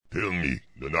Tell me,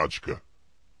 Nanochka,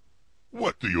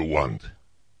 what do you want?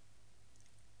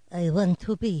 I want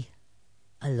to be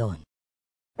alone.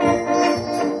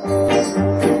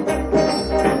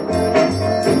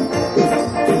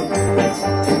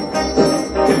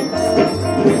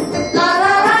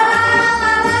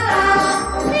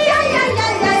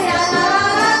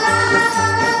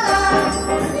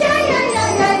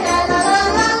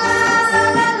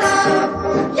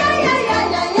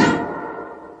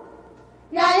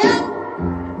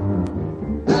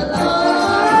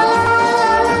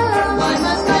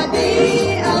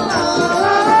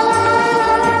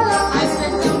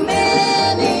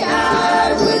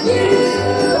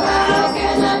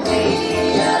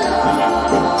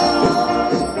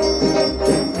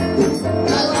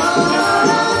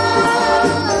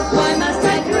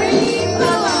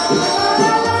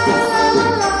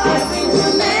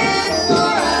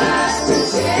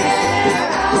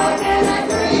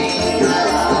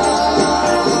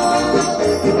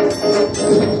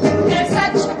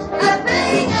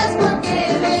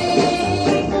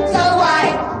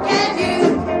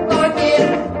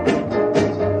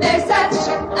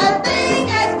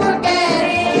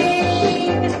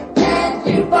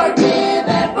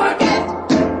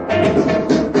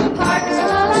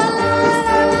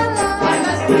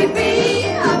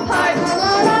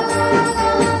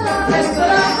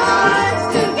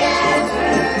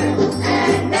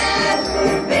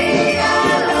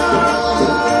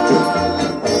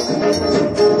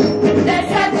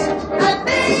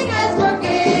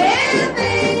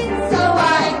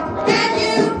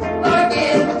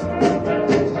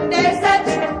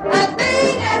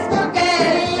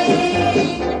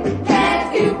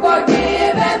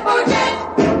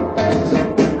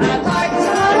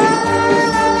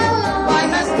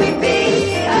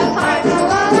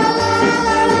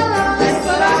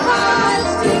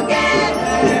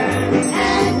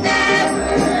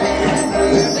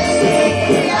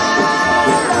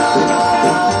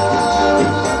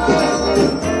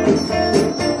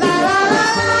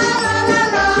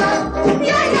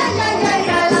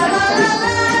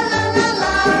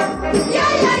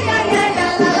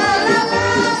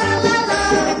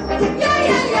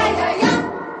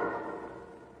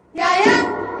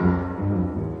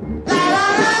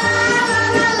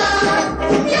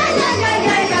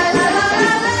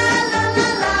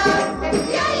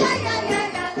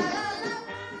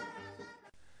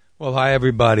 Well, hi,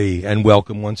 everybody, and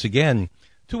welcome once again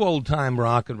to Old Time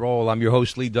Rock and Roll. I'm your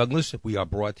host, Lee Douglas. We are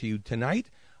brought to you tonight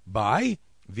by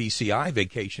VCI,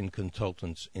 Vacation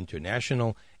Consultants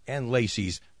International, and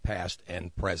Lacey's Past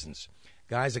and Presents.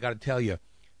 Guys, I got to tell you,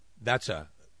 that's a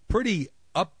pretty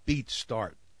upbeat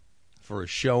start for a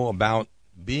show about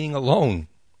being alone.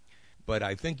 But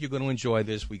I think you're going to enjoy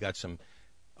this. We got some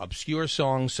obscure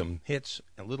songs, some hits,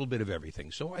 a little bit of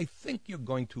everything. So I think you're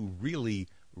going to really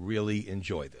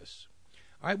enjoy this.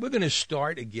 All right, we're going to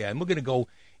start again. We're going to go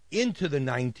into the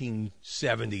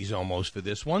 1970s almost for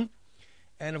this one.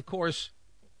 And, of course,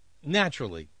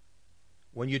 naturally,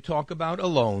 when you talk about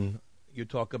alone, you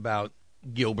talk about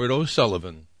Gilbert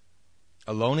O'Sullivan.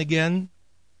 Alone again,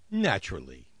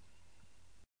 naturally.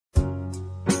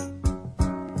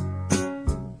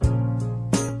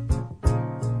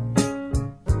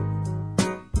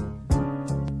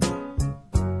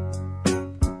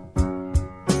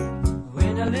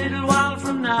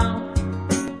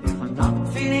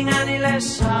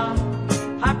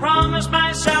 I promise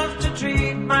myself to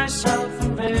treat myself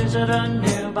and visit a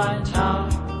nearby tower.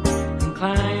 And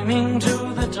climbing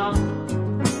to the top,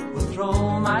 will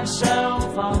throw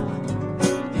myself off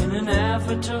in an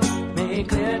effort to make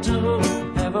clear to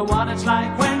whoever what it's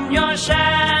like when you're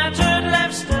shattered,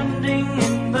 left standing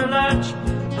in the lurch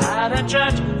at a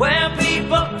church where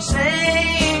people are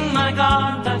saying, my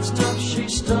God, that stuff, she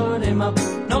stood him up.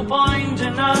 No point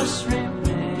in us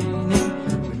remaining,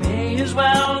 we may as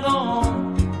well go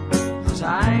home, 'cause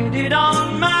I did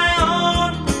on my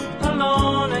own,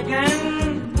 alone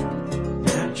again,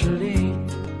 naturally.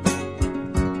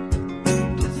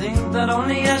 To think that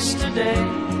only yesterday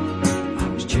I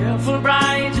was cheerful,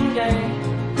 bright and gay,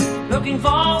 looking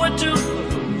forward to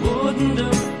what wouldn't do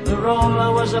the role I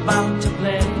was about to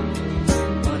play.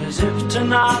 But as if to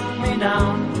knock me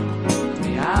down,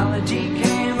 reality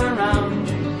came around,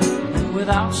 and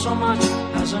without so much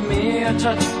as a mere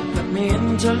touch, cut me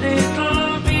into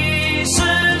little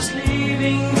pieces,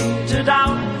 leaving me to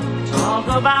doubt. Talk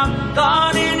about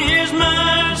God in His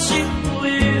mercy,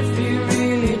 if He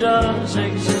really does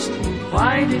exist,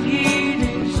 why did He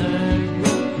desert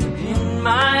me in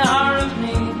my hour of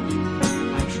need?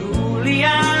 I truly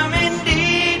am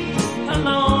indeed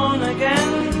alone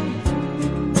again,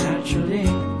 naturally.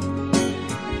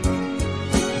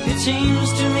 It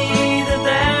seems to me that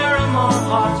there are more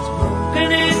hearts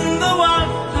broken in the world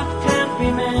that can't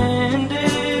be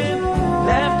mended,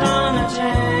 left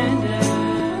unattended.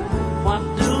 What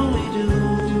do we do?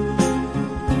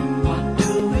 What do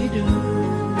we do?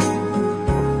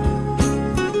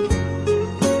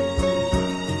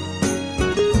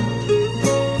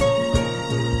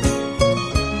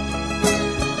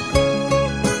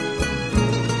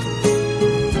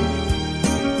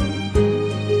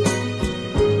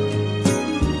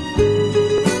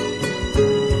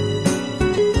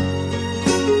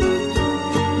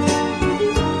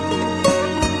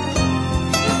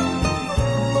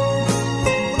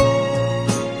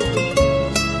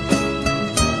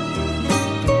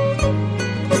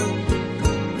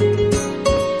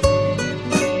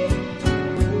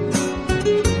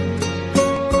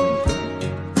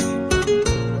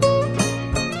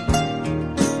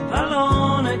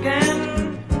 Alone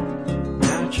again,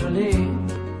 naturally.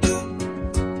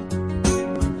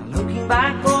 Looking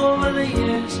back over the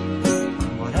years,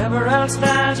 whatever else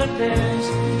that appears,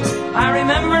 I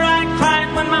remember I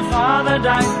cried when my father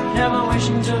died, never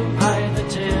wishing to hide the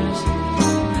tears.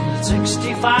 And at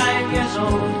 65 years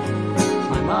old,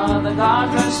 my mother,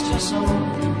 God rest her soul,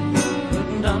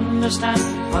 couldn't understand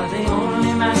why the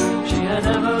only man she had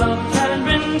ever loved had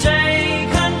been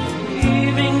taken,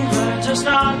 leaving her to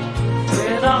start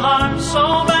with a heart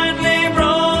so badly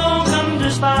broken.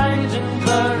 Despite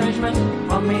encouragement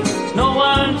from me, no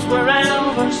words were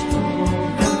ever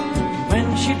spoken.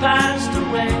 When she passed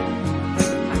away,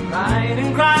 I cried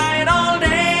and cried all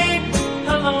day,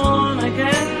 alone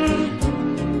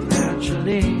again,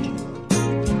 naturally.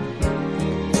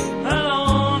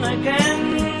 Alone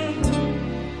again,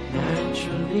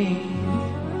 naturally.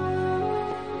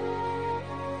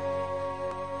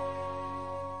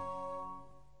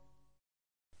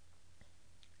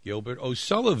 Gilbert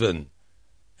O'Sullivan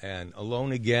and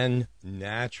Alone Again,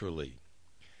 Naturally.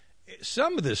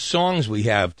 Some of the songs we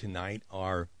have tonight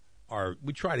are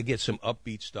we try to get some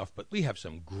upbeat stuff, but we have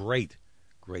some great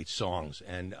songs.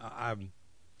 And I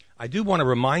do want to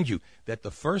remind you that the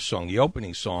first song, the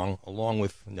opening song, along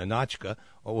with Nanachka,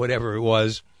 or whatever it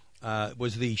was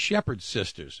the Shepherd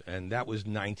Sisters, and that was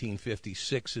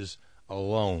 1956's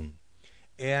Alone.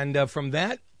 And from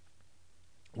that,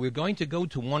 we're going to go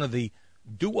to one of the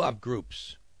doo-wop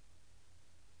groups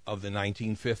of the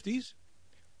 1950s,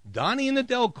 Donnie and the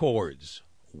Delcords,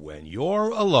 When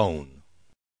You're Alone.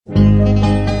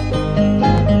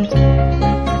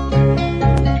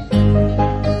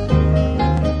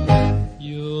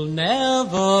 You'll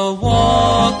never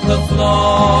walk the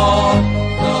floor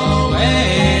the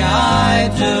way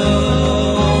I do.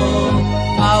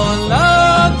 Our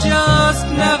love just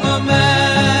never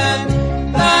meant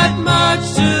that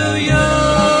much to you.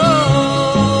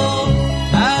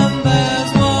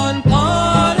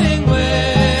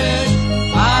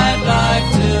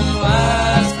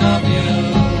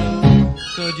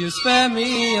 Spare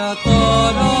me a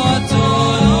thought or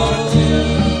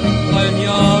two when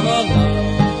you're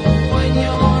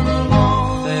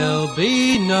alone. There'll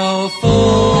be no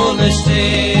foolish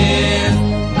tears,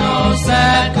 no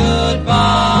sad goodbyes.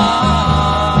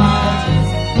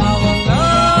 Our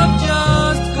love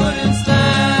just couldn't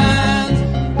stand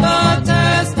the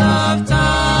test of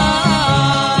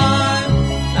time.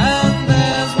 And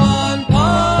there's one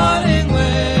parting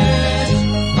wish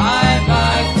I'd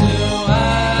like to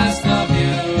ask of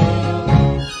you.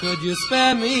 Could you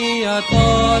spare me a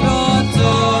thought or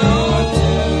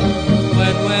two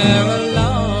when we're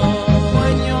alone?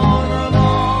 When you're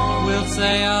alone, we'll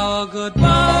say our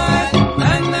goodbye,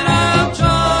 and then I'll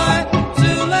try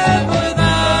to live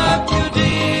without you,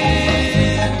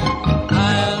 dear.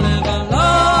 I'll live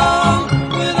alone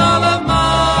with all of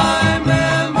my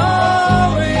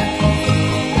memories.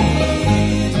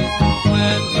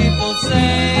 When people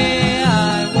say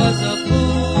I was a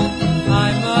fool,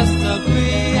 I must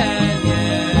agree, and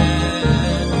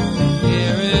yet,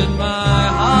 here in my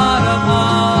heart of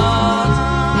hearts,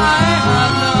 I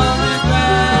have no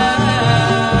regret.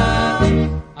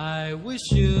 I wish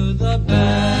you the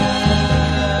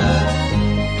best.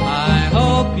 I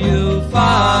hope you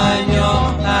find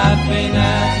your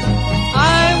happiness.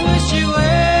 I wish you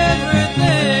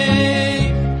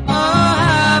everything a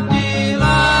happy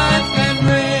life can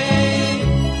bring.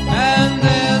 And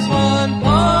there's one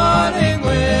parting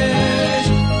wish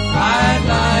I'd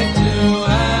like to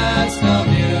ask of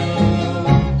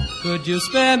you. Could you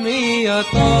spare me a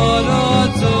thought or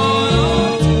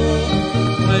two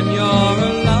when you're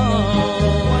alone?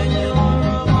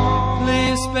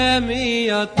 Please spare me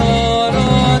a thought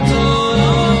or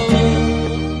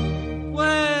two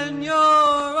when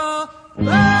you're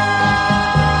alone.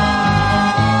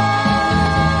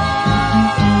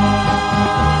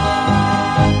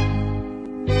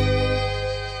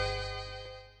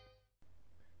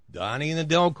 the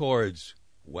Del Chords,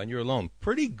 When You're Alone.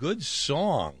 Pretty good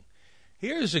song.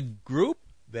 Here's a group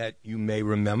that you may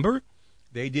remember.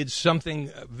 They did something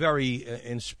very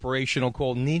inspirational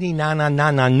called Nini Na Na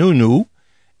Na Na Nunu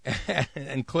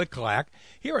and Click Clack.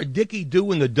 Here are Dickie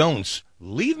Doo and the Don'ts.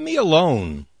 Leave Me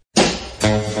Alone. Every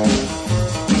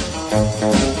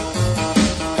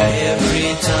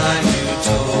time you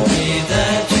told me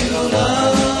that you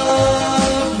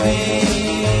loved me,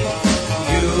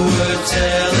 you were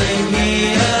telling me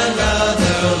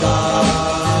another lie.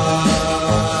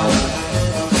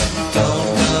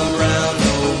 Don't come round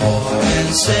no more and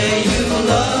say you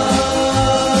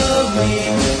love me.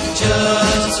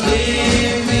 Just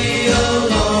leave me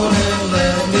alone and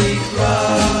let me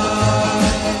cry.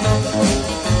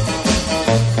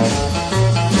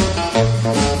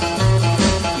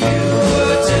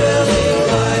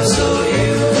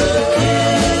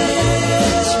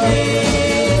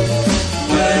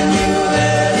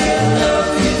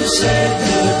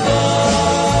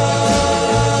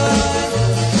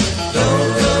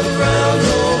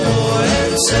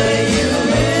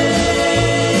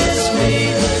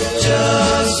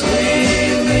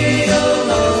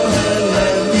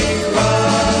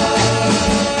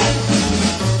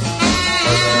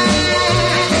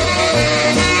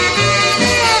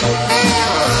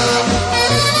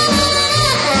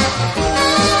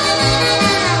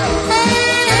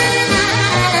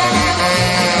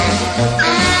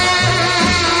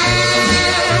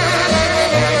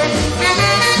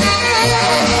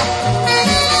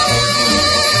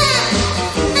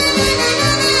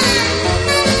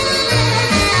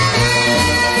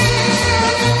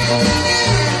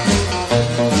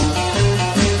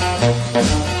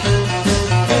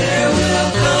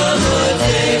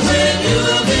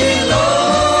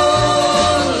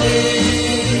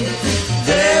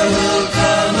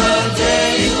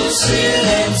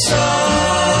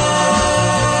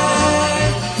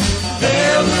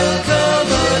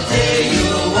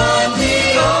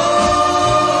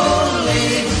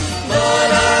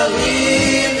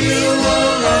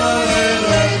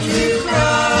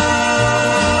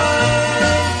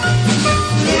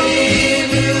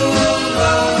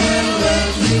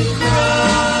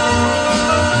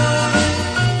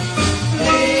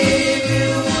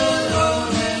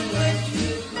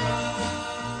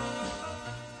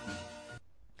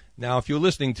 Now, if you're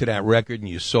listening to that record and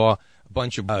you saw a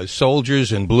bunch of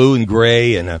soldiers in blue and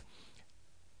gray and a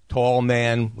tall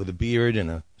man with a beard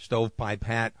and a stovepipe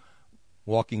hat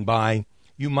walking by,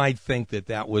 you might think that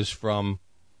that was from,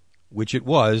 which it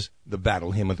was, the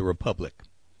Battle Hymn of the Republic.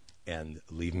 And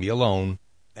Leave Me Alone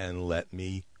and Let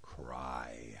Me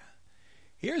Cry.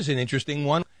 Here's an interesting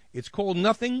one. It's called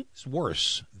Nothing's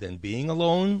Worse Than Being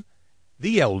Alone,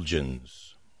 The Elgins.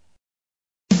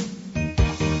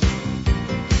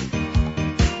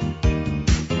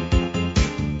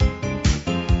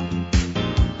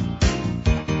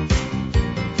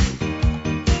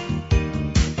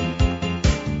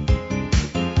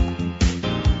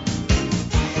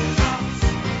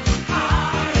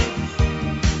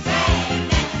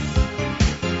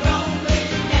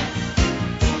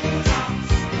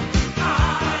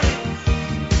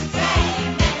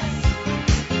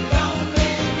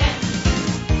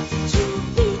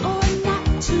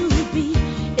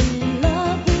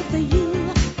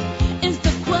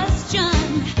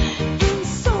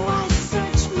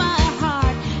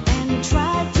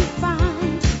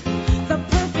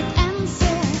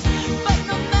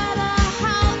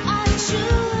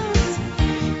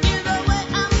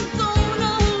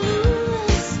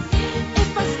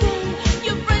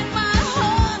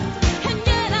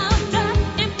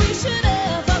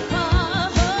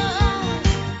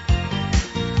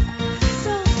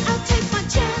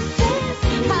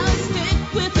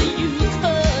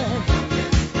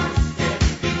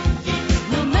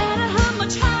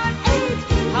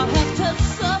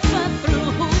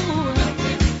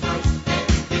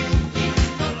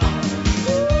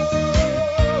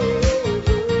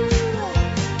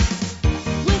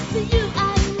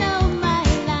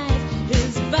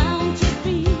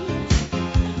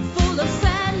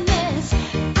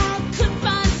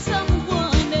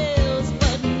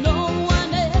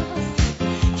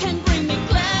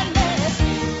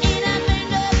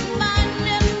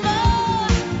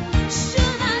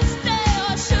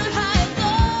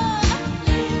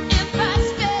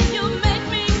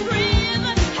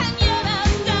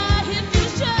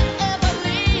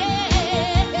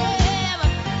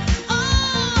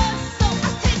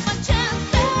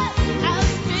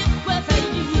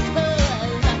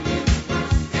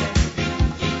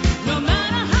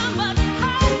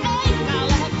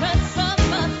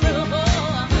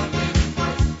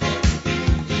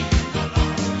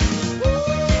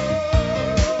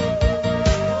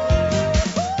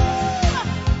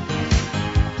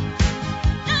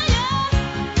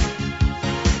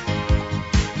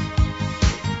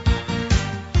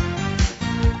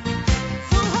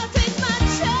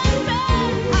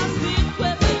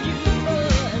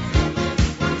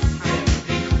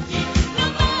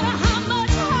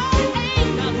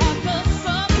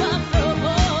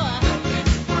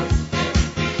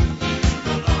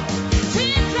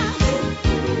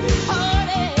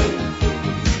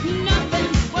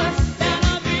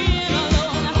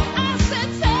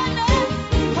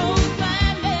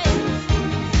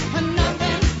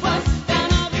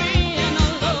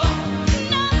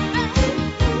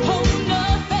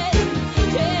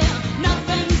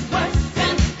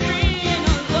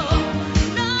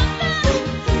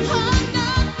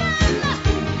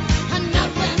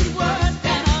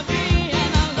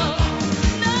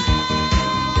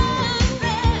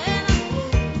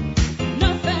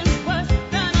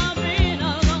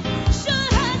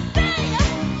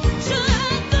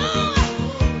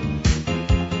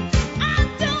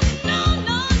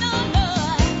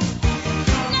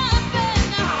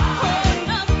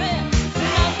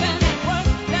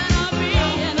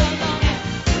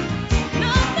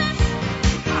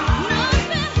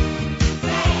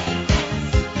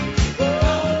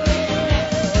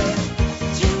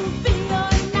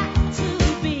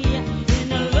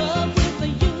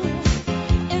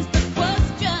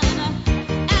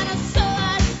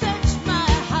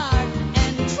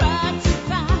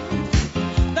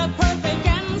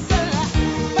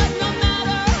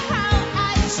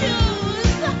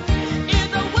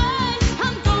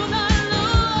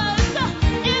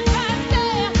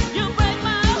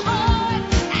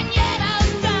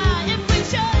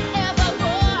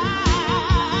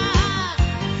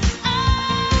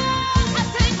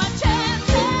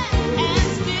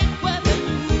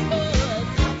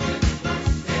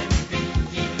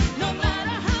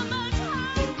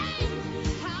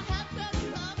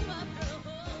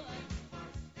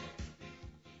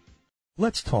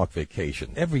 Let's talk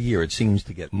vacation. Every year it seems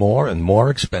to get more and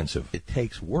more expensive. It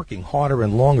takes working harder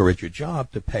and longer at your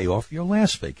job to pay off your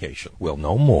last vacation. Well,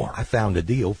 no more. I found a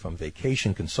deal from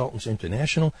Vacation Consultants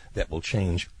International that will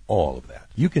change all of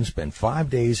that. You can spend 5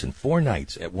 days and 4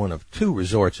 nights at one of 2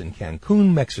 resorts in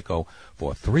Cancun, Mexico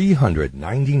for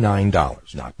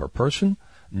 $399. Not per person,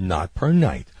 not per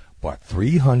night, but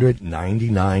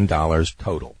 $399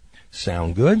 total.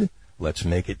 Sound good? Let's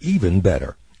make it even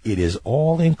better. It is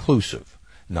all inclusive,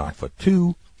 not for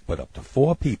 2, but up to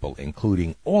 4 people,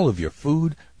 including all of your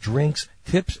food, drinks,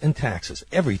 tips, and taxes,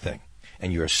 everything.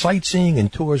 And your sightseeing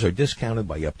and tours are discounted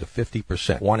by up to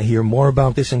 50%. Want to hear more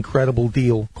about this incredible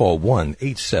deal? Call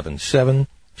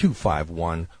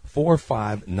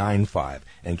 1-877-251-4595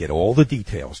 and get all the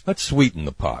details. Let's sweeten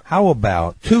the pot. How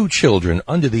about 2 children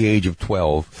under the age of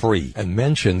 12 free? And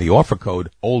mention the offer code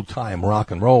Old Time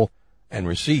Rock and Roll and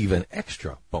receive an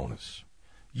extra bonus.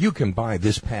 You can buy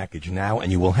this package now, and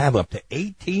you will have up to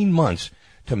 18 months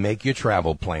to make your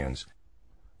travel plans.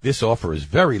 This offer is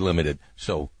very limited,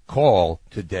 so call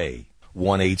today.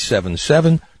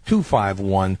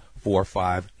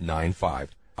 1-877-251-4595.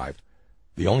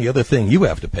 The only other thing you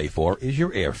have to pay for is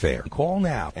your airfare. Call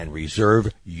now and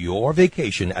reserve your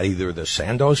vacation at either the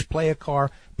Sandos Playa Car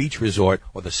Beach Resort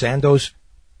or the Sandos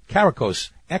Caracos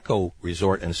Eco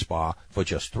Resort and Spa for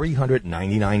just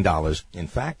 $399. In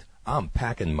fact, I'm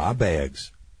packing my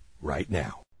bags right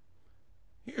now.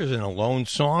 Here's an Alone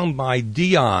song by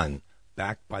Dion,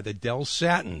 backed by the Del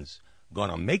Satins.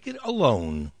 Gonna Make It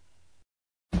Alone.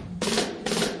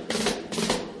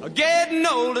 Getting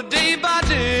older day by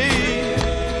day.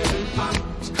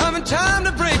 It's coming time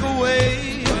to break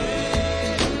away.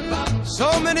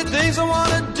 So many things I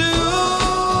want to do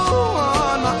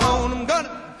on my own. I'm gonna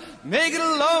make it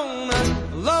alone,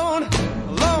 alone,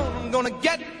 alone. I'm gonna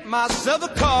get myself a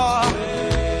car.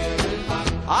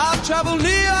 I'll travel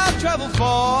near, I'll travel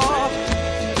far.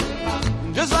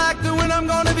 Just like the wind, I'm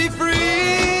gonna be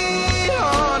free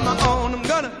on my own. I'm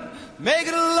gonna make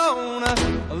it alone,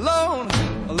 alone,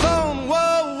 alone.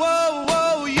 Whoa, whoa,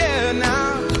 whoa, yeah,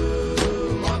 now.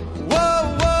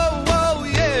 Whoa, whoa, whoa,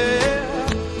 yeah.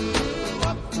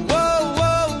 Whoa,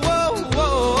 whoa, whoa,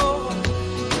 whoa.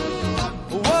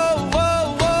 Whoa, whoa,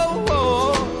 whoa,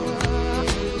 whoa.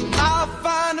 I'll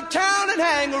find a town and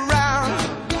hang around.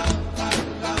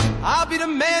 I'll be the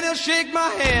man who'll shake my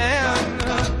hand.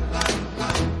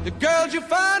 The girls you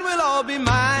find will all be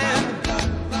mine.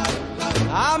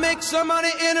 I'll make some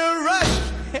money in a rush.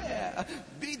 Yeah,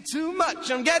 be too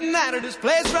much. I'm getting out of this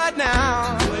place right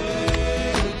now.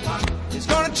 It's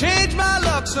gonna change my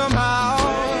luck somehow.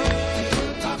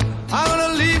 I'm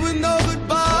gonna leave with no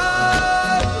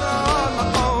goodbye on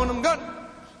my own. I'm gonna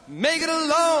make it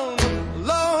alone,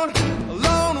 alone,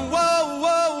 alone. Whoa,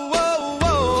 whoa, whoa,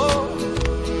 whoa.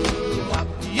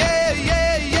 Yeah,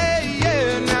 yeah, yeah,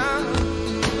 yeah, now.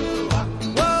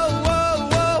 Whoa, whoa,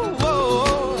 whoa,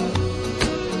 whoa.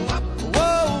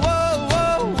 Whoa, whoa,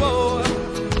 whoa, whoa.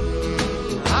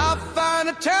 I'll find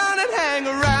a town and hang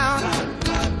around.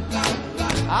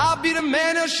 I'll be the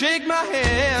man who'll shake my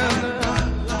hand.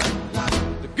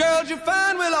 The girls you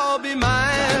find will all be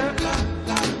mine.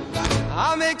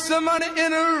 I'll make some money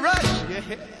in a rush.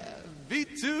 Yeah, be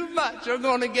too much. I'm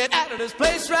gonna get out of this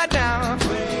place right now.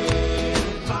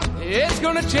 It's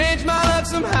gonna change my life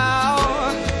somehow.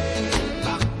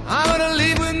 I'm gonna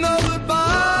leave with no goodbyes.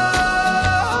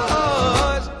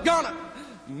 Gonna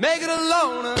make it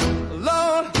alone,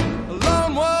 alone,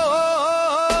 alone. Whoa, whoa,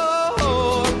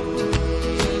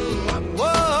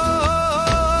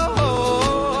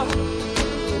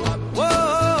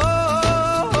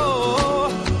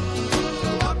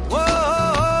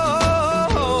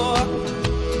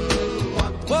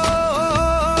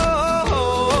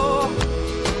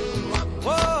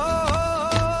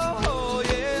 whoa, whoa,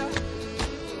 yeah.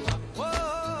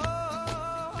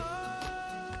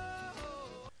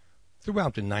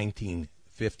 Throughout the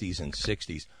 1950s and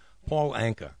 60s, Paul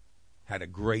Anka had a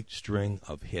great string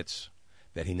of hits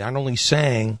that he not only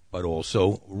sang, but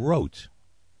also wrote.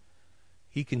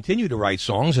 He continued to write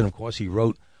songs, and of course he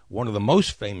wrote one of the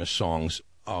most famous songs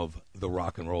of the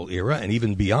rock and roll era, and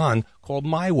even beyond, called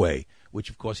My Way, which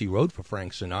of course he wrote for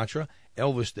Frank Sinatra.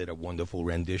 Elvis did a wonderful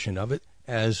rendition of it,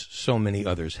 as so many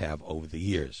others have over the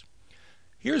years.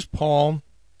 Here's Paul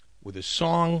with a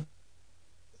song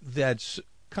that's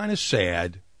kind of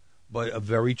sad, but a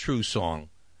very true song.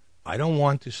 I Don't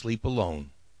Want to Sleep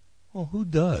Alone. Well, who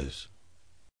does?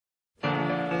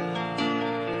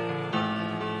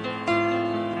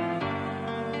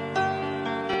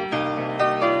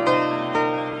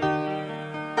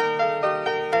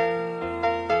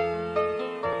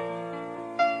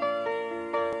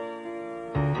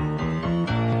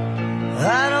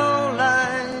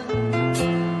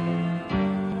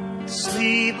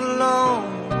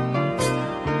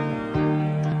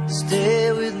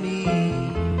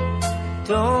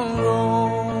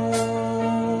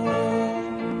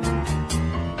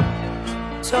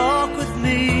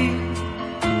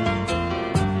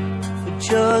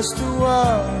 just a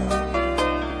while.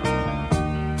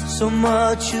 So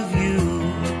much of you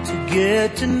to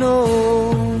get to know.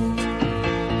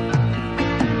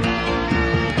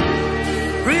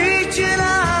 Reaching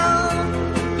out,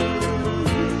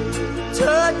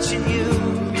 touching you,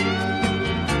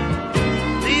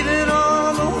 leaving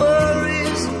all the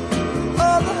worries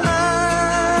all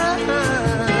behind.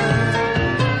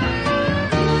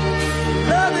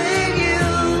 Loving you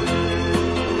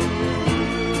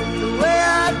the way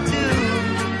I do,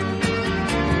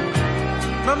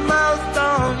 my mouth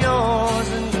on yours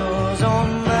and yours on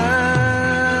mine.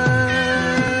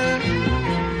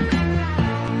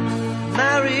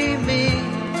 Marry me,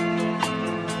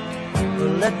 or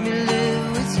let me live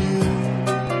with you.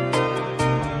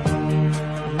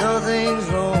 Nothing's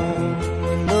wrong,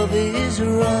 love is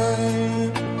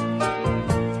right.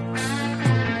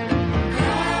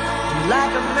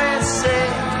 Like a man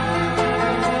said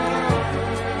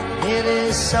in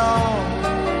his song,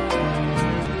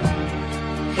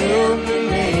 help me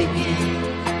make it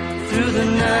through the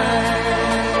night.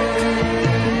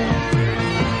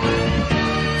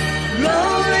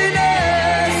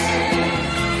 Loneliness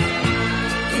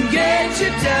can get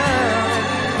you down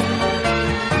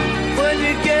when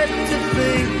you get to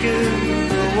thinking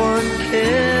no one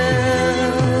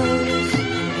cares.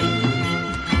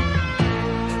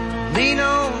 Lean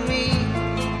on me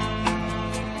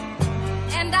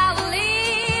and I'll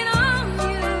lean on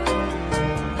you.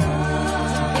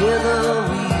 together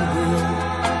we will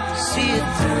see it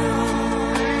through.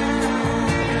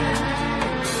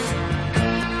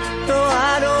 No,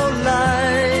 I don't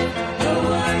like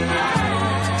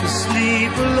to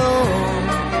sleep alone.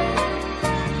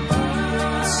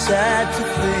 It's sad to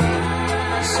think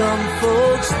some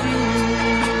folks do.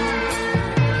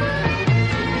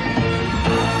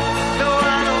 No, I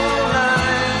don't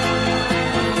like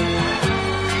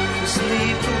to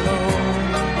sleep alone.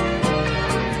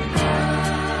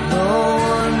 No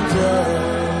one does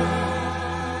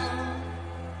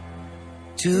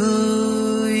to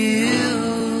you.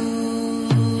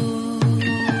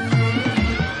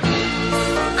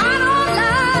 I don't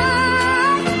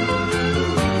like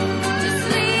to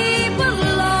sleep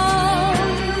alone.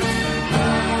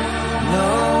 No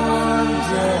one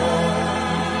does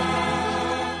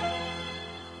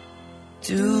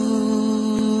to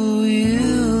you.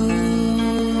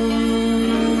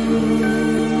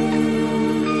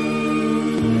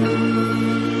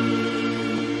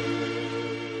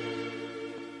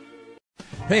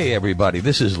 Hey everybody,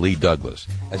 this is Lee Douglas.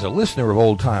 As a listener of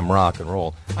old-time rock and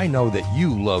roll, I know that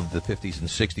you love the 50s and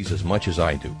 60s as much as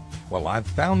I do. Well, I've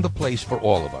found the place for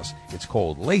all of us. It's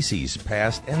called Lacey's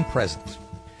Past and Present.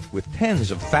 With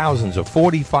tens of thousands of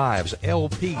 45s,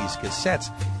 LPs, cassettes,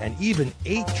 and even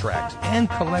 8-tracks and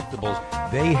collectibles,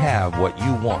 they have what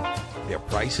you want. Their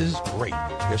prices, great.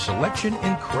 Their selection,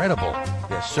 incredible.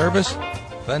 Their service,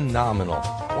 phenomenal.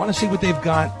 Want to see what they've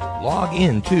got? Log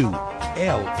in to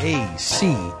LACEYS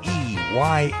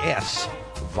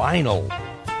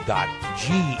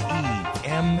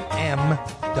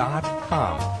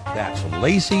vinyl.gemm.com. That's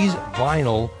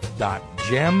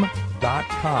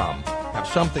laceysvinyl.gem.com. Have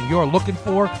something you're looking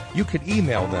for? You can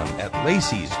email them at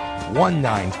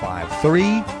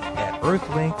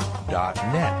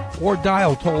laceys1953@earthlink.net or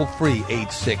dial toll-free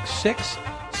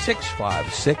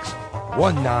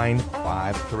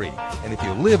 866-656-1953. And if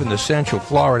you live in the Central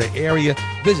Florida area,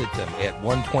 visit them at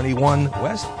 121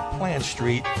 West Plant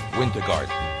Street, Winter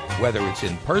Garden. Whether it's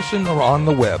in person or on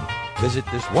the web, visit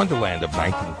this wonderland of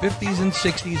 1950s and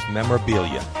 60s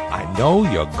memorabilia. I know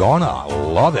you're gonna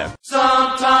love it.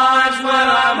 Sometimes when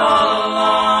I'm all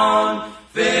alone,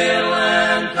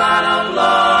 feeling kind of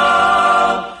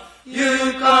low,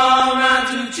 you come round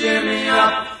to cheer me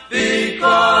up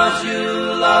because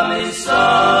you love me so.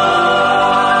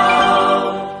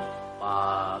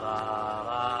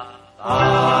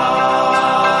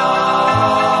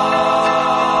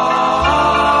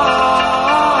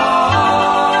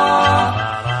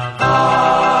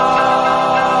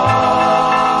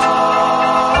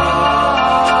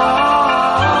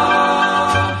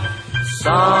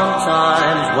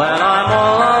 Sometimes when I'm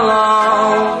all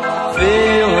alone,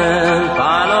 feeling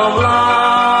kind of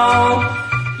low,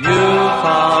 you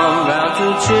come round to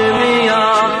cheer me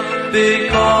up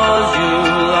because you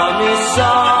love me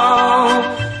so.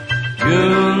 You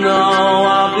know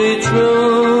I'll be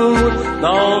true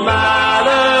no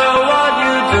matter what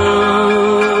you do.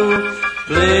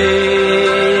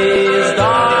 Please,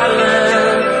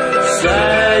 darling,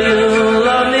 say you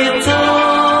love me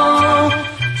too.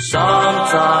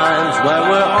 Sometimes when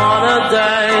we're on a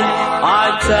date,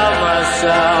 I tell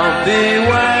myself,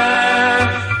 beware,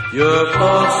 you're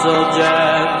both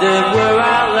subject Cardiff where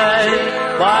I lay,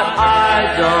 but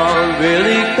I don't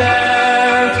really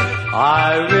care.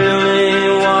 I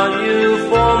really want you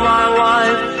for my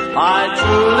wife. I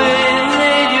truly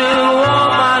need you all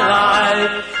my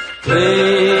life.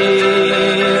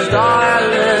 Please,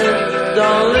 darling,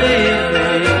 don't leave me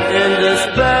in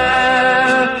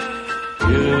despair.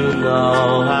 You know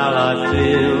how I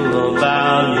feel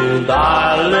about you,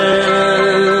 darling.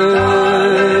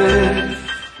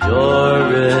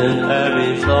 You're in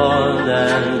every thought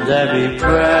and every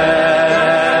prayer.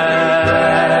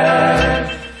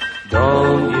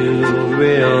 Don't you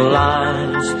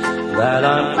realize that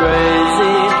I'm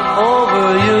crazy over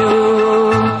you?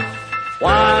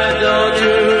 Why don't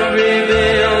you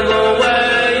reveal the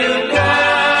way you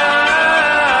care?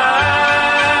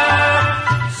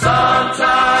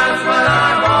 Sometimes when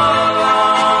I'm all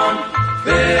alone,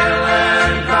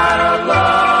 feeling kind of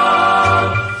low,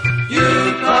 you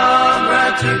come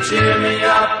round to cheer me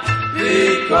up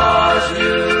because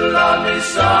you love me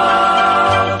so.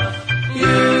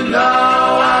 You know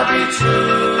I'll be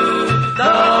true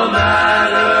no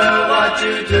matter what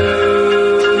you do.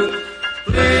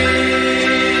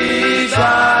 Please,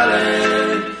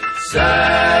 darling,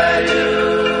 say you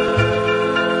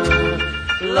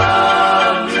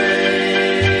love me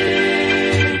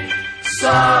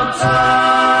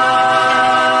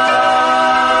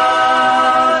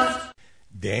sometimes.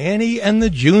 Danny and the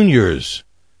Juniors,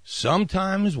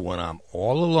 Sometimes When I'm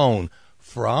All Alone,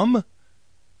 from,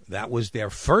 that was their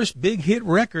first big hit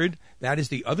record. That is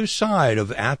the other side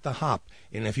of At the Hop.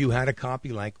 And if you had a copy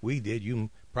like we did, you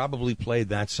probably played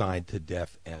that side to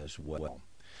death as well.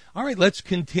 All right, let's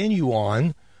continue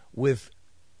on with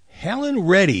Helen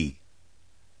Reddy,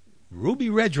 Ruby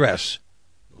Redress,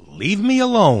 Leave Me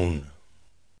Alone.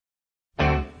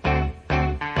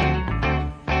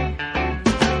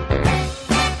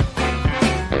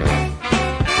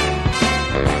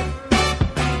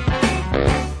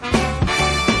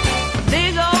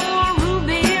 Big old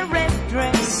ruby red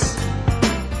dress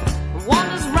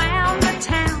wanders round the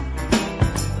town,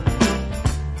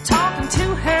 talking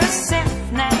to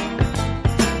herself now,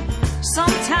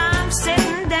 sometimes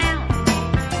sitting down.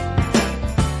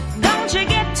 Don't you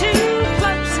get too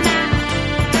close now,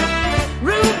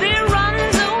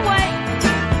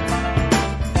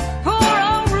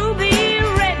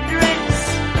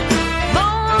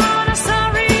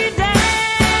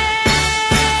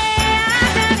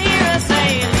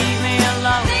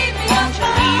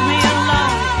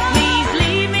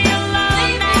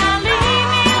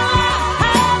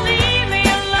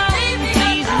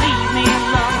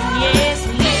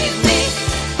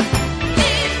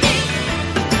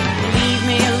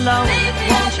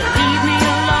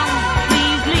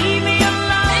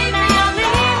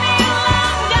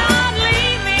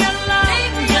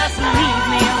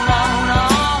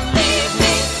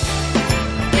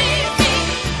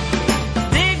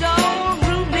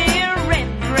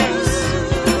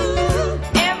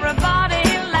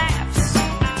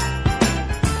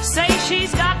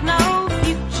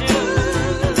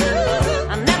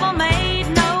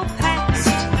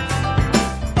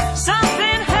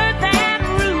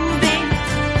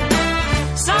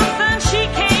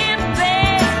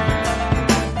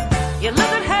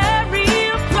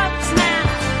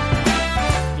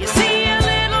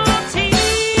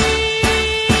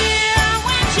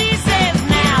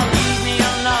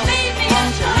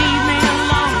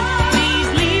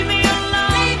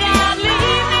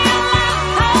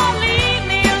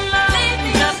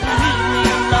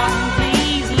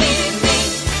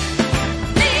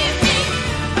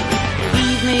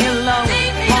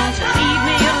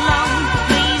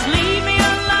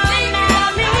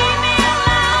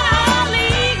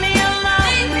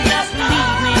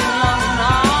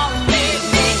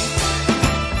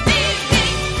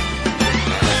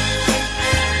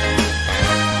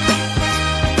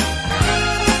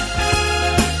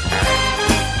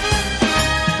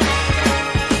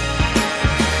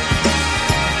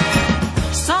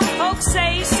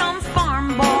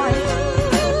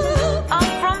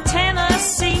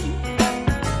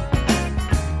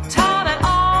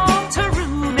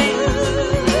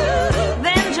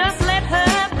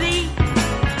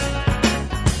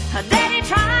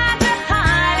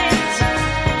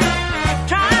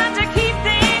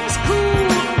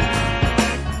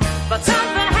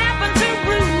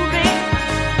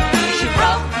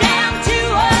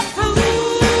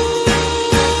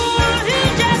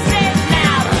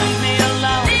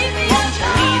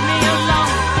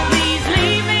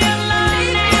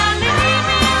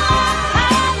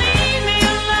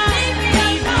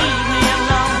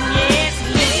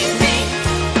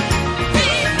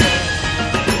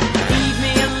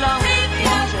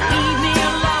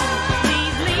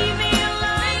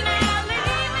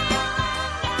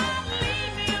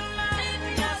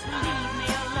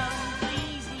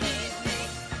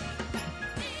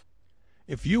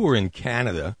 if you were in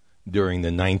Canada during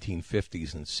the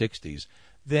 1950s and 60s,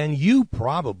 then you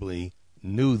probably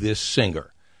knew this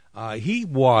singer. He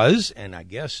was, and I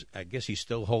guess he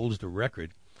still holds the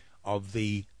record of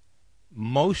the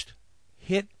most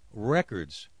hit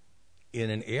records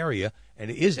in an area, and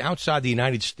it is outside the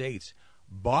United States.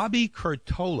 Bobby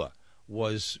Curtola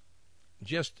was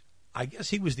just, I guess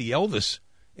he was the Elvis,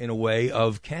 in a way,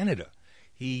 of Canada.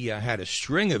 He had a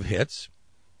string of hits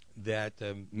that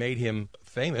made him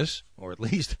famous, or at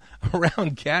least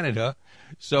around Canada.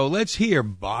 So let's hear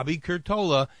Bobby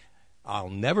Curtola, I'll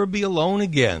Never Be Alone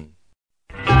Again.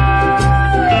 I'll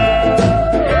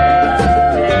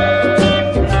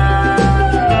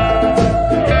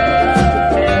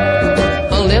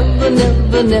never,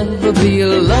 never, never be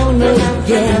alone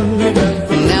again.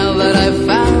 Now that I've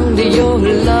found your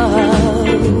love,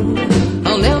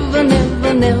 I'll never,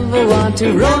 never, never want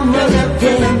to roam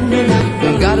again.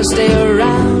 Gotta stay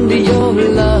around your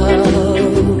love.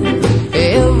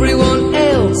 Everyone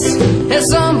else has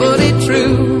somebody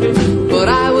true, but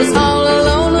I was all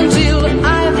alone until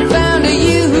I found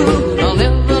you. I'll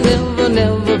never, never,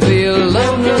 never be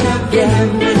alone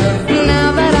again.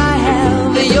 Now that I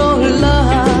have your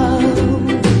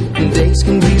love, days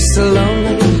can be so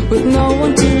lonely with no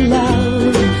one to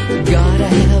love. Gotta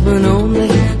have an only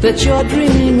that you're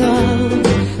dreaming of,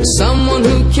 someone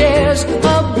who cares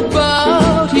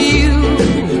about you,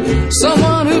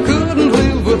 someone who couldn't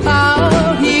live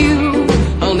without you.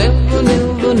 I'll never,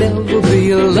 never, never be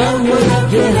alone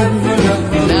again.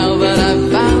 Now that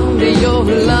I've found your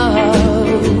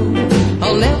love,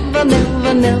 I'll never,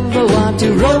 never, never want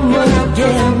to roam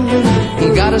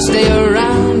again. Gotta stay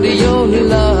around your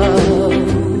love.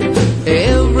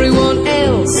 Everyone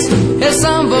else has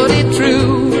somebody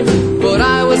true, but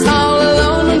I was all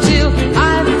alone until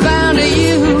I found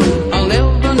you. I'll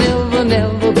never, never,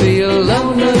 never be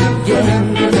alone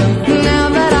again. Now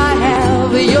that I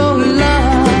have your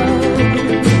love.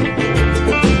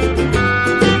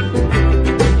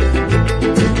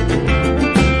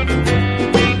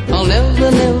 I'll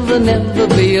never, never, never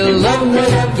be alone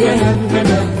again.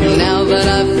 Now that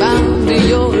I've found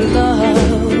your love,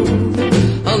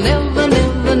 I'll never,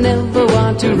 never, never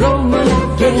want to roam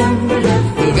again.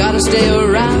 Gotta stay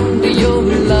around your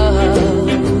love.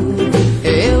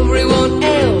 Everyone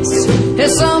else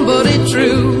has somebody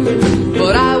true,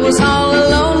 but I was all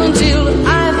alone until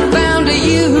I found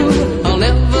you. I'll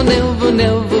never, never,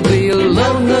 never be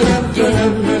alone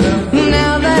again.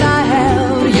 Now that I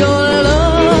have your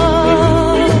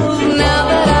love, now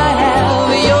that I have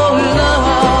your love.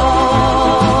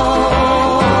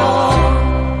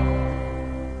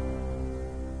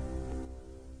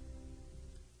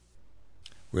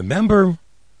 Remember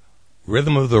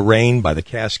Rhythm of the Rain by the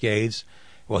Cascades?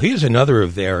 Well, here's another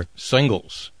of their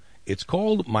singles. It's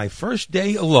called My First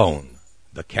Day Alone,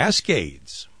 the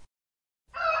Cascades.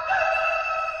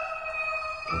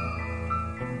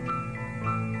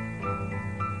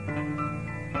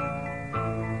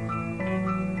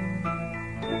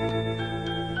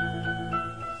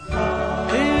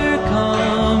 Here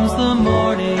comes the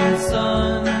morning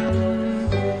sun.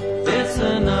 It's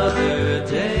another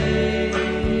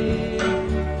day.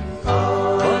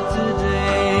 But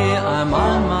today I'm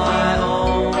on my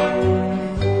own.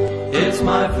 It's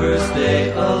my first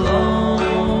day alone.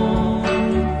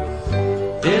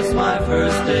 It's my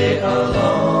first day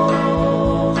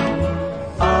alone.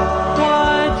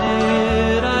 Why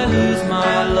did I lose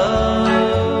my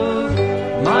love?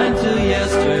 Mine till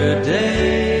yesterday.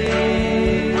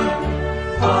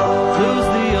 Lose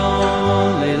the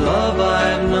only love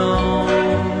I've known.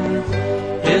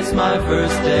 It's my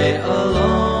first day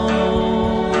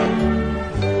alone.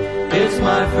 It's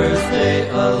my first day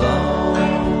alone.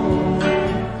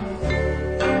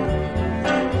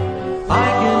 I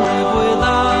can live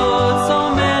without so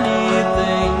many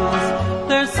things.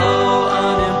 They're so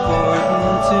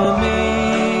unimportant to me.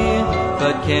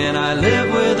 But can I live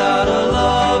without a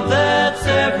love that's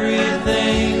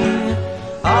everything?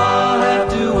 I'll have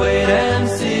to wait and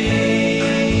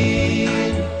see.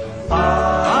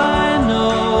 I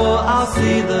know I'll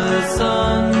see the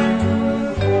sun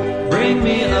bring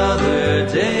me other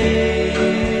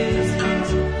days.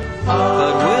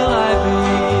 But will I be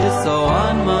so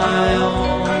on my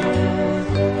own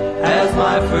as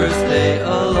my first day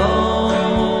alone?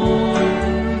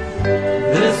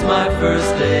 This my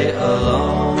first day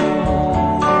alone.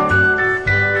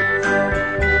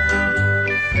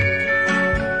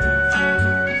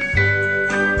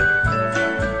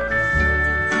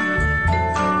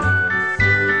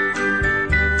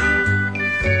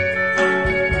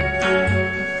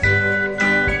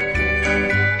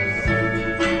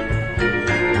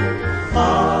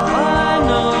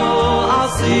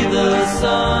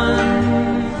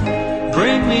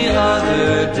 many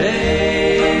other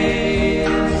days.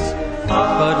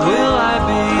 But will I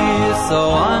be so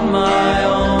on my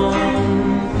own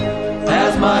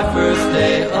as my first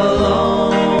day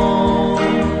alone?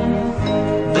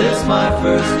 This my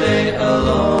first day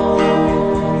alone.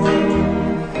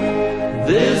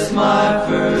 This my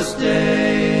first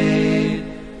day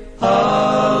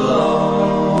alone.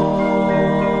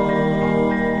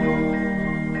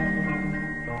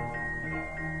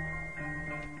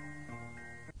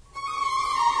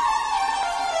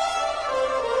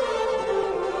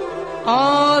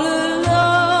 All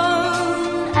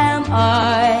alone am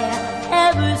I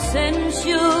ever since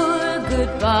your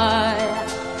goodbye.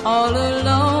 All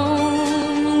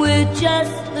alone with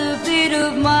just the beat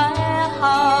of my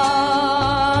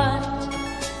heart.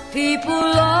 People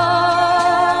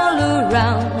all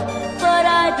around, but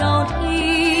I don't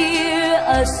hear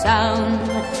a sound.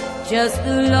 Just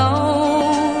the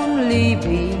lonely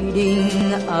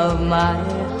beating of my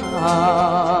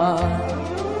heart.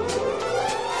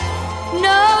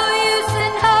 No use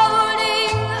in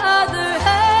holding other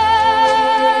hands,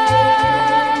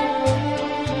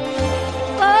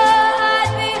 for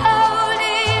I'd be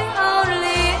holding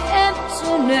only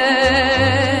emptiness.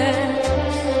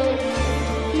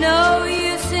 No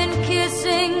use in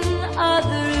kissing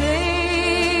other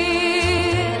lips,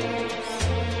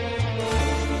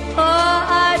 for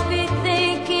I'd be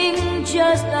thinking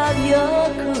just of your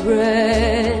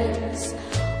caress.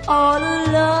 All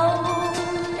alone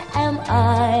am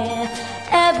I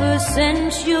ever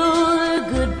since your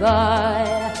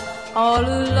goodbye. All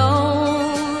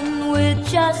alone with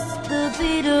just the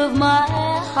beat of my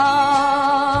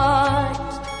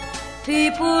heart.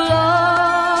 People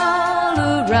all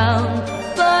around,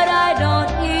 but I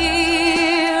don't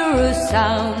hear a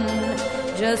sound.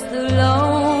 Just the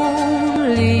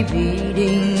lonely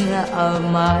beating of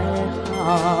my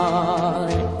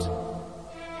heart.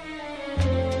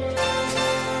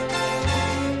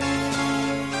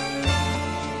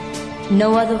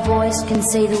 No other voice can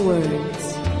say the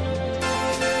words.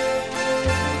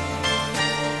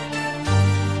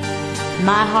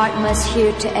 My heart must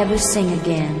hear to ever sing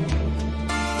again.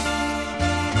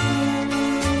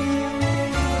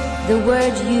 The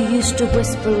words you used to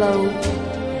whisper low.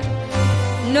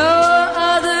 No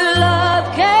other love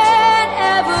can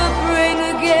ever bring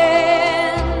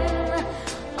again.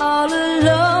 All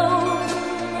alone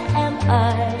am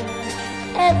I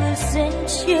ever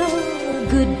since you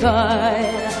goodbye.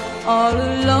 All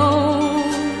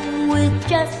alone with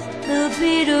just the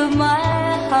beat of my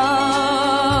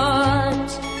heart.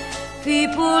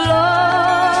 People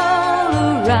all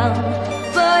around,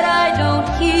 but I don't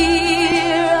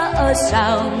hear a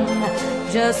sound.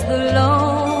 Just the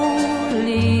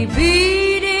lonely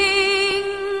beating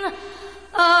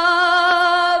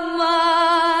of my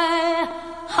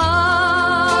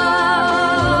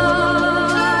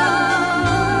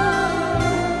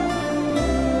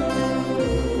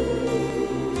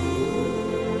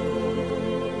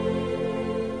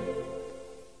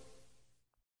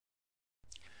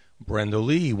Brenda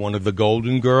Lee, one of the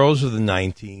golden girls of the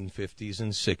 1950s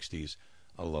and 60s.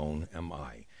 Alone Am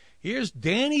I. Here's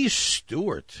Danny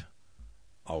Stewart,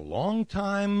 A Long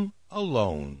Time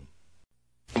Alone.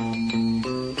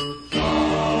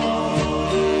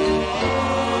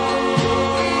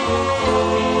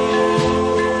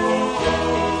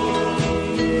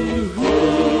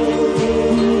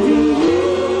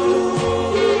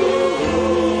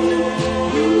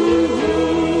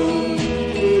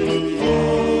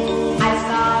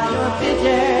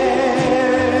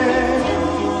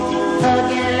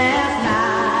 Again last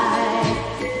night,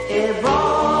 it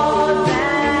brought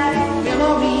back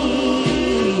memories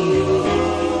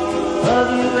of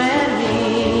you and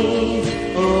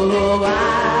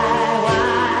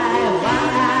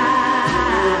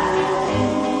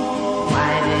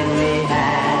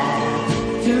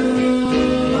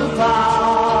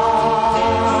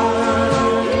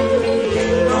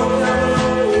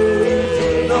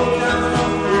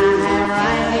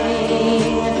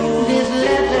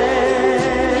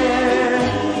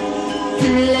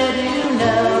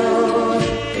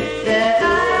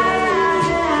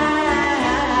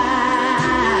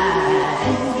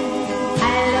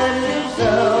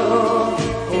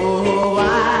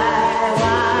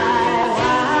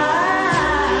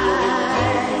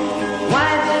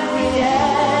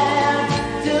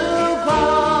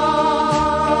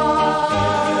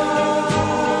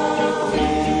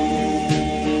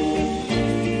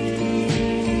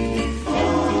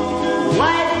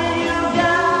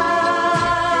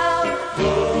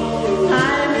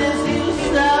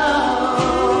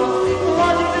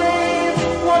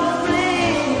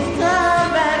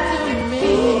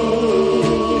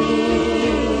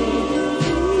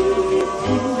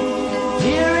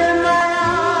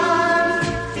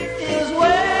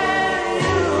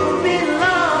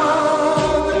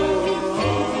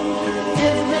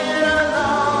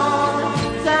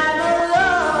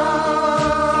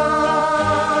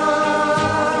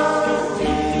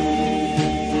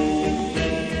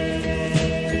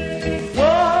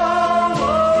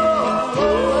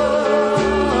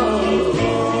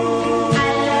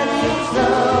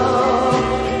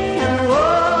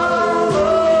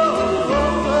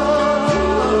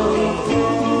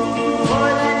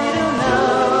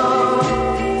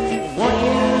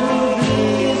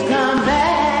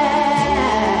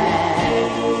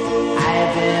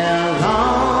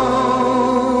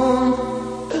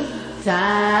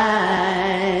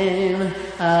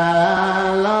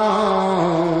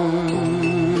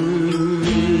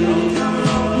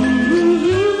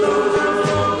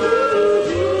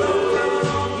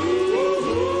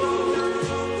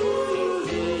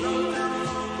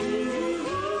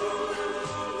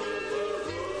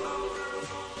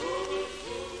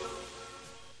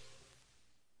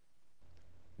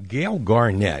Gail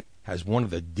Garnett has one of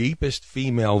the deepest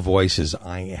female voices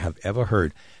I have ever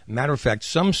heard. Matter of fact,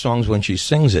 some songs when she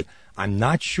sings it, I'm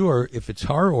not sure if it's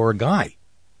her or a guy.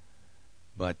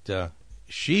 But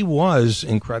she was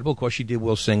incredible. Of course, she did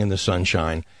We'll Sing in the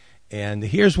Sunshine. And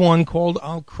here's one called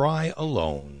I'll Cry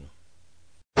Alone.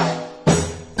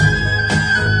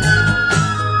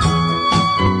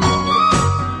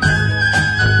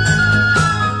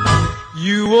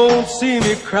 You won't see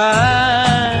me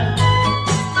cry,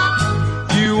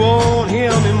 you won't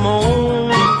hear me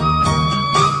moan,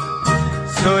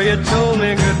 so you told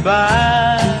me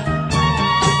goodbye.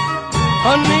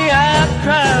 Honey, I'd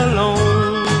cry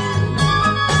alone.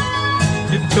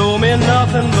 You told me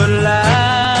nothing but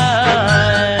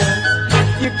lies.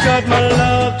 You cut my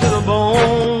love to the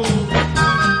bone,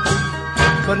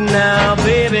 but now,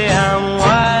 baby, I'm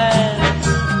wise.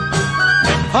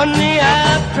 Honey,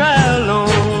 I'd cry alone.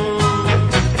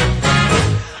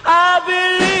 I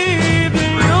believe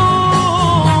in you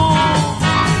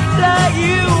like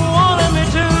you wanted me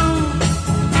to.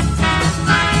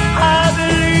 I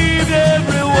believed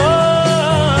every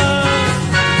word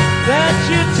that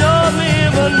you told me,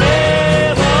 but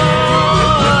never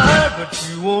heard. But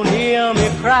you won't hear me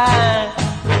cry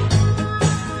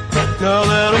now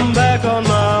that I'm back on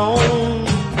my own.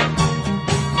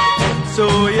 So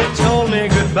you told me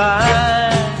goodbye.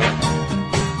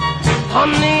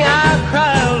 Honey, I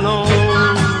cry alone.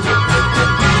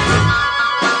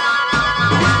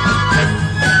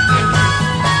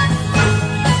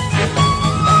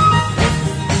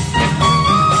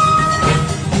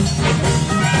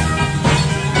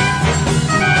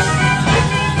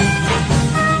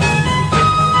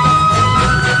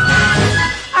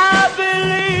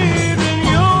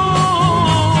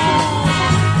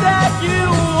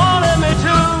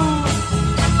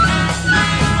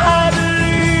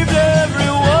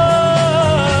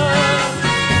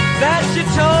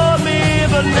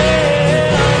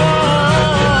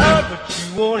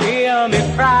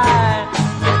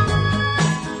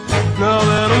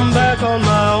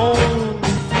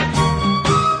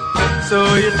 So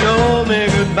you told me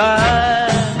goodbye.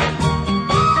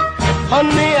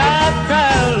 Honey, I'd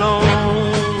cry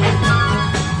alone.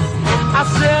 I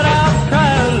said I'd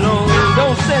cry alone.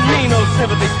 Don't send me no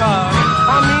sympathy card.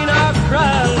 I mean, I'd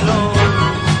cry alone.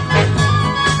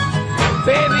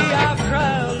 Baby, I'd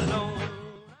cry alone.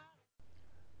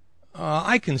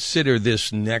 I consider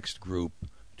this next group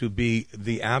to be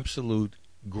the absolute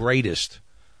greatest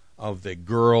of the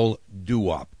girl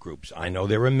doo-wop groups. I know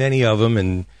there are many of them,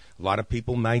 and a lot of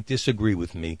people might disagree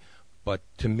with me, but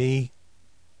to me,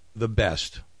 the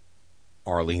best,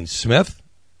 Arlene Smith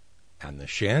and the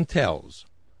Chantels,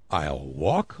 I'll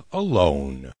Walk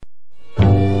Alone. Walk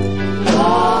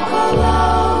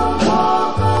alone,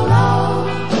 walk alone.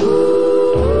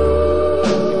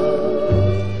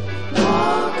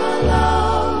 Walk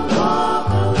alone, walk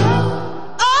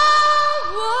alone. I'll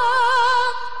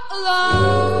walk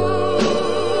alone.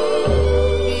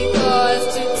 Because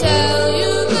to tell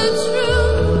you the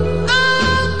truth,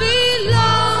 I'll be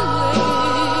lonely.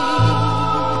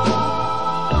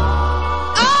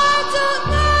 I don't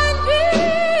mind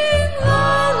being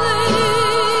lonely.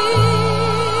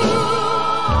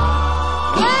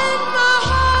 When my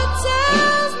heart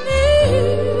tells me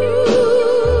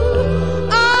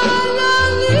I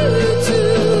love you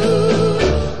too,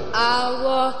 I'll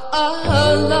walk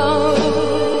alone.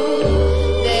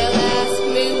 They'll ask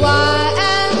me why,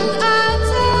 and I'll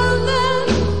tell them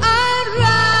I'd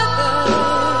rather.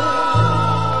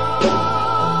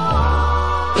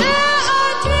 There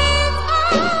are dreams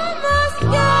I must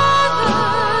gather,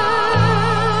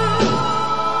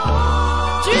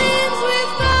 dreams we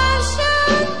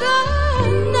fashioned the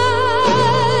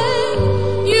night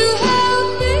you held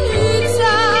me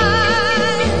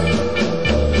tight.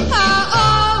 I'll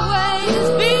always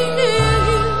be near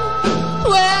you,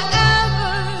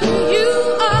 wherever you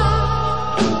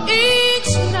are,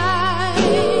 each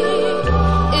night,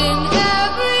 in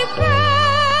every prayer.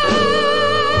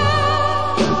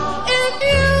 If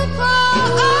you call,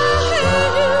 I'll hear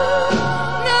you,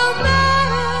 no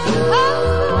matter how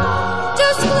far.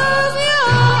 Just close your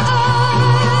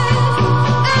eyes,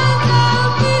 and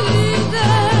I'll be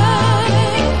there.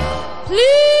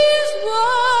 Please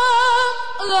walk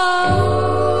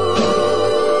alone,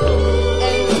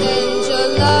 and send your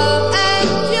love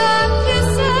and your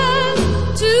kisses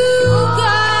to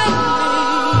guide me,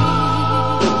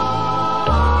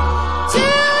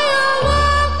 till you're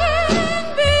walking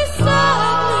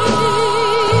beside me.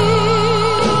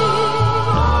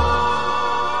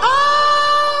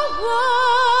 I'll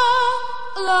walk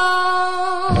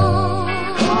alone.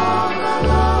 Walk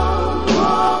alone,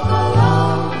 walk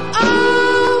alone.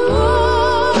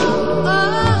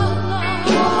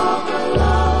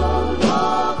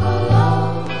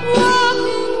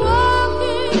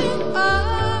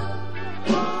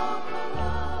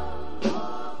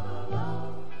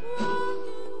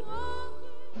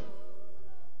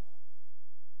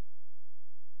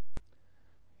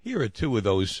 here are two of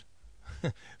those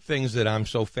things that I'm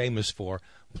so famous for,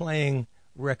 playing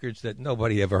records that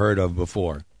nobody ever heard of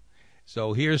before.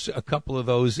 So here's a couple of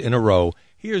those in a row.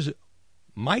 Here's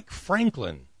Mike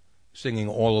Franklin singing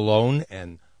All Alone,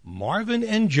 and Marvin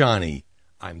and Johnny,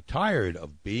 I'm Tired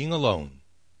of Being Alone.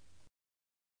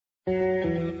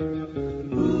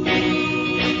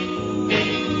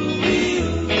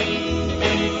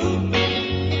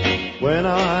 When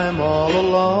I'm all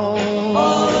alone,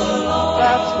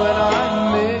 that's when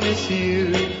I miss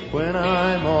you. When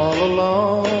I'm all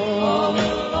alone,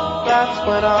 that's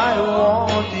when I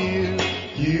want you.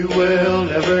 You will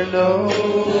never know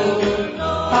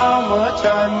how much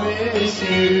I miss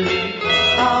you,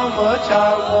 how much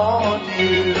I want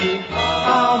you,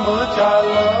 how much I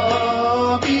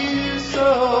love you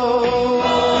so.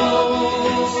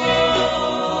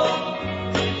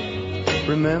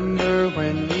 Remember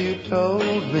when you told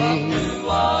me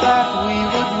that we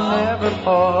would never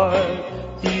part?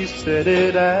 You said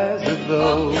it as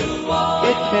though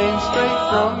it came straight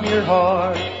from your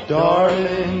heart.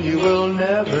 Darling, you will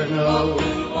never know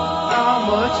how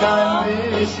much I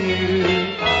miss you,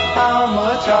 how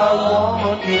much I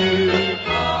want you,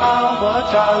 how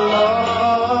much I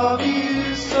love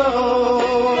you so.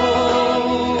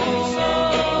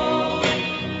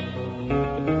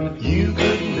 You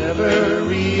could never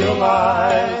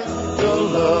realize the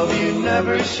love you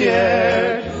never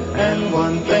shared. And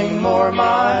one thing more,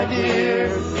 my dear,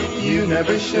 you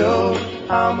never showed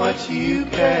how much you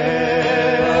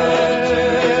care.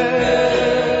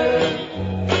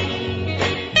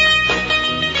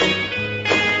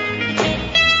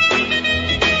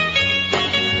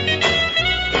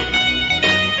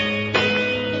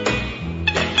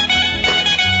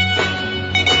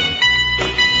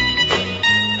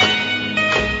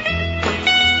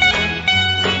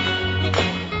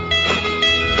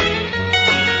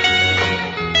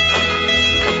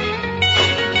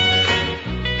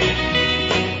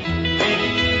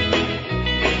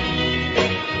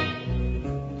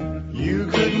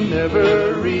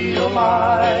 Never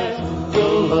realize the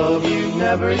love you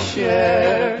never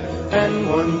shared. And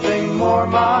one thing more,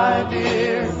 my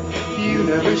dear, you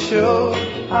never showed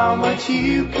how much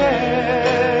you care.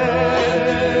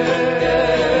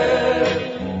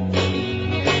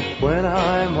 When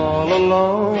I'm all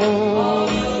alone,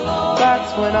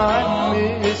 that's when I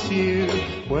miss you.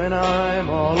 When I'm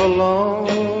all alone,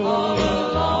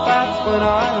 that's when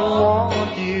I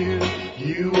want you.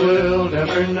 You will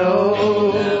never know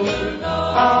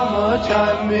how much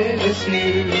I miss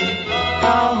you,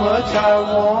 how much I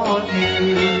want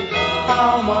you,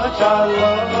 how much I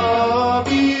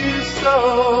love you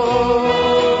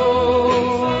so.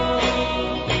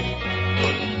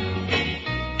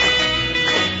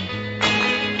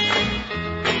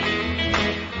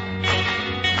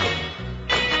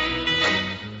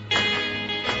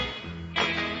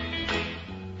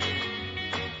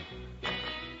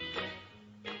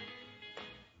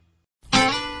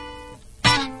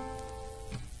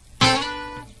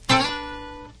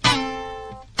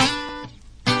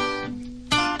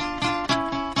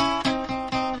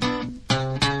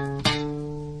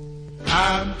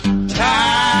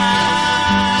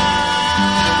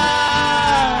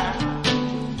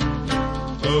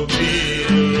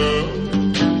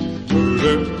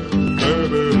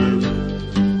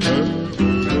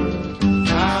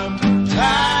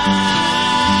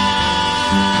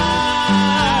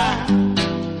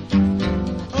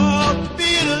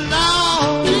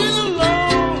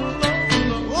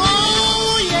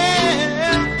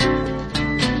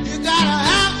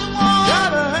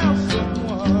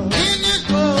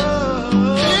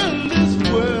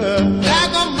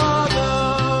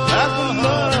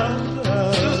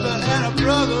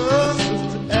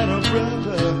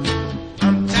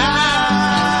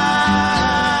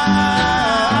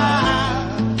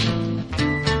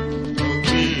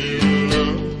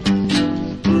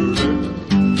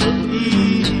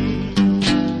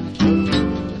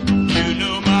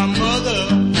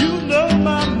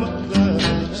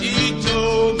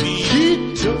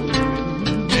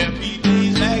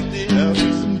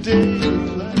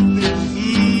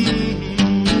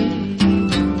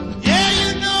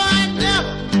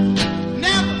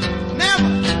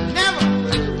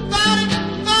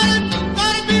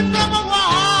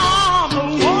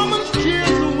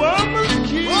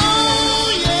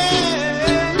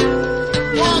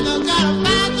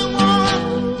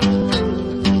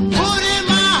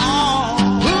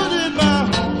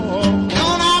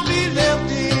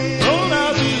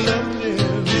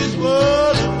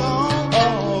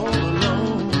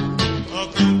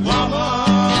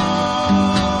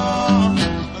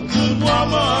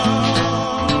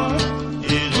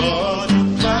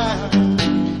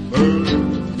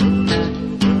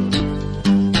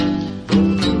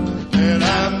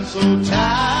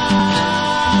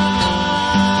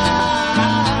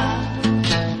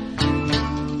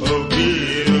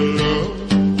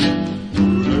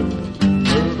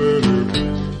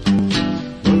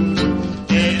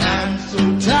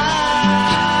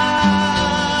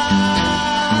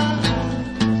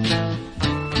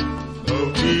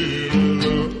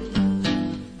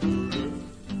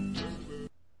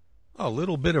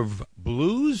 little bit of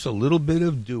blues, a little bit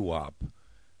of doo-wop.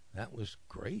 That was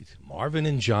great. Marvin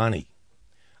and Johnny.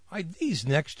 These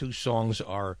next two songs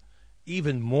are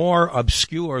even more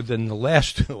obscure than the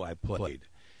last two I played.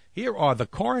 Here are the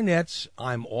Coronets,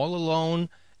 I'm All Alone,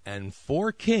 and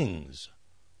Four Kings,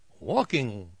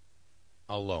 Walking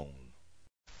Alone.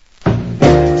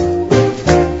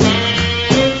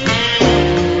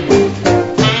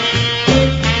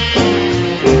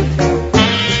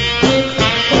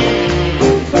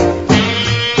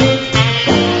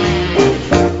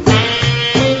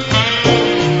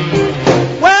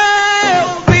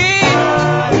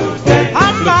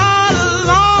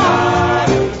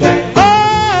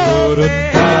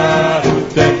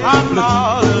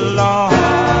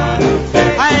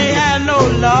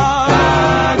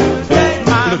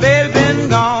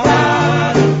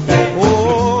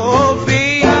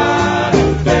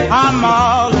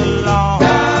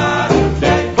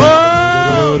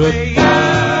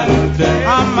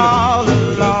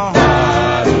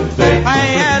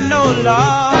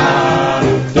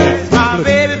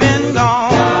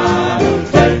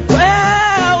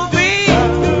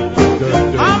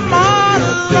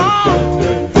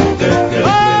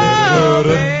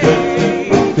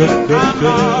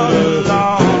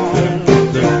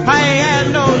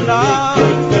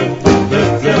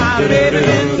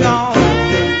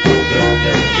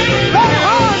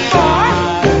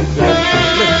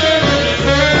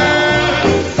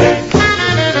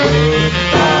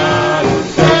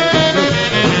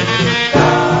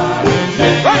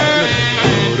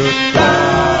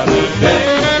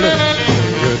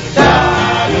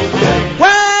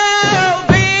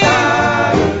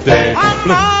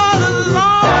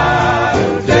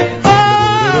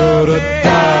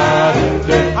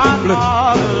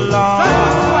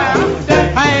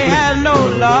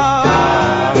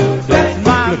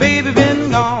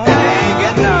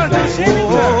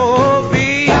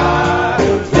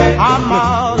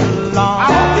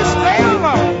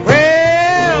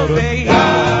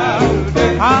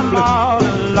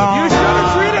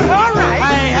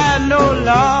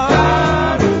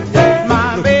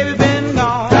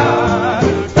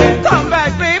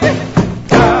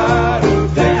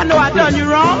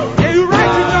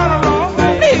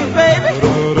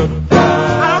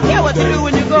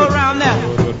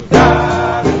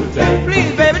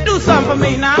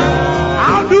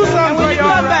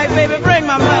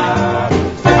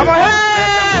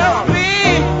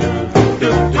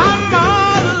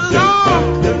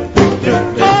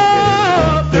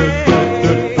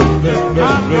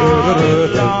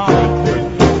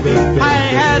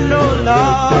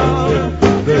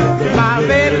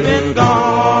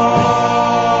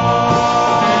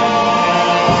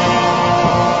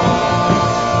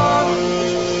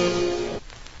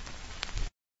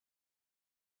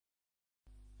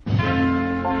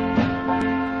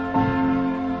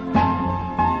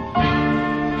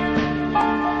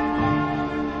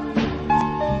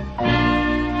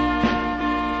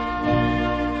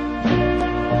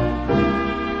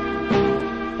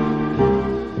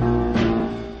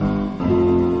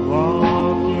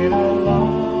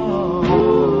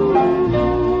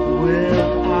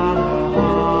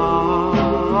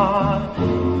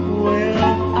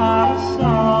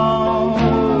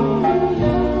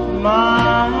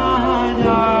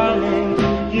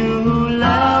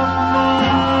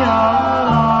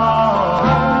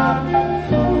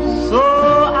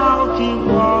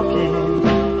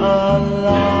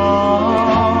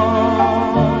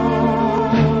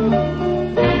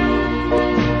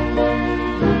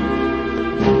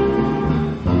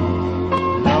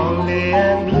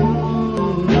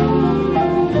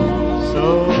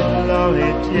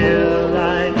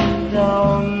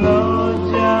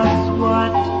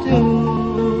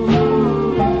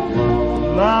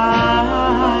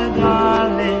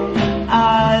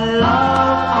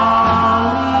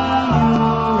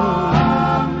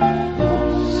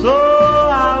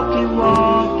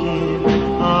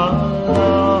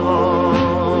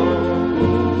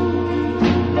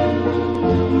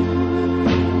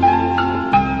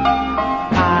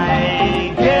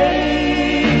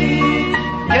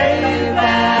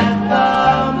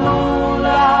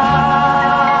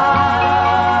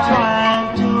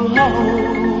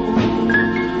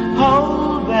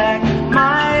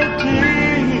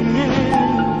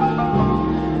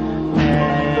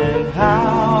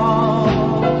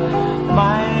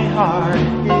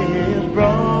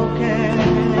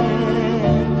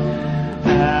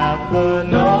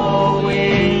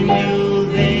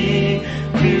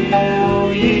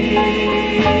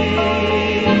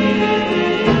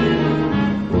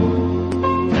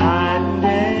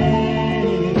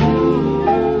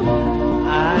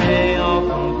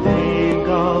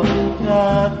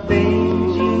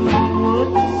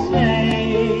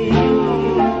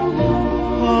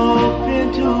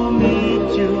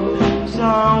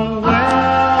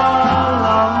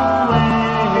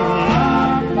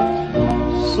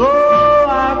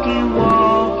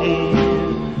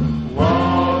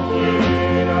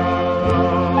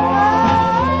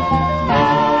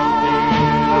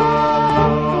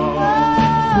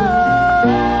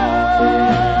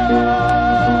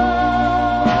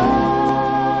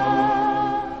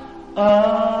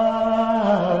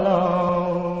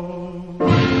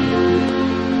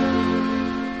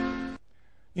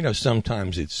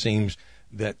 sometimes it seems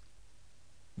that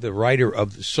the writer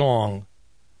of the song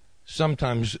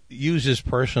sometimes uses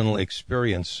personal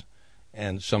experience,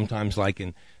 and sometimes, like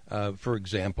in, for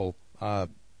example,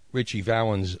 Richie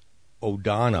Valens'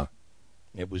 O'Donna,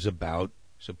 it was about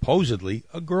supposedly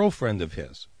a girlfriend of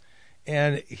his.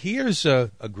 And here's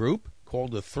a group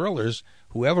called the Thrillers.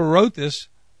 Whoever wrote this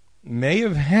may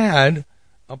have had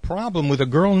a problem with a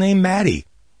girl named Maddie.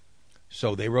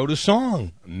 So they wrote a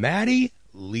song, Maddie,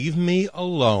 Leave Me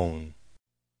Alone.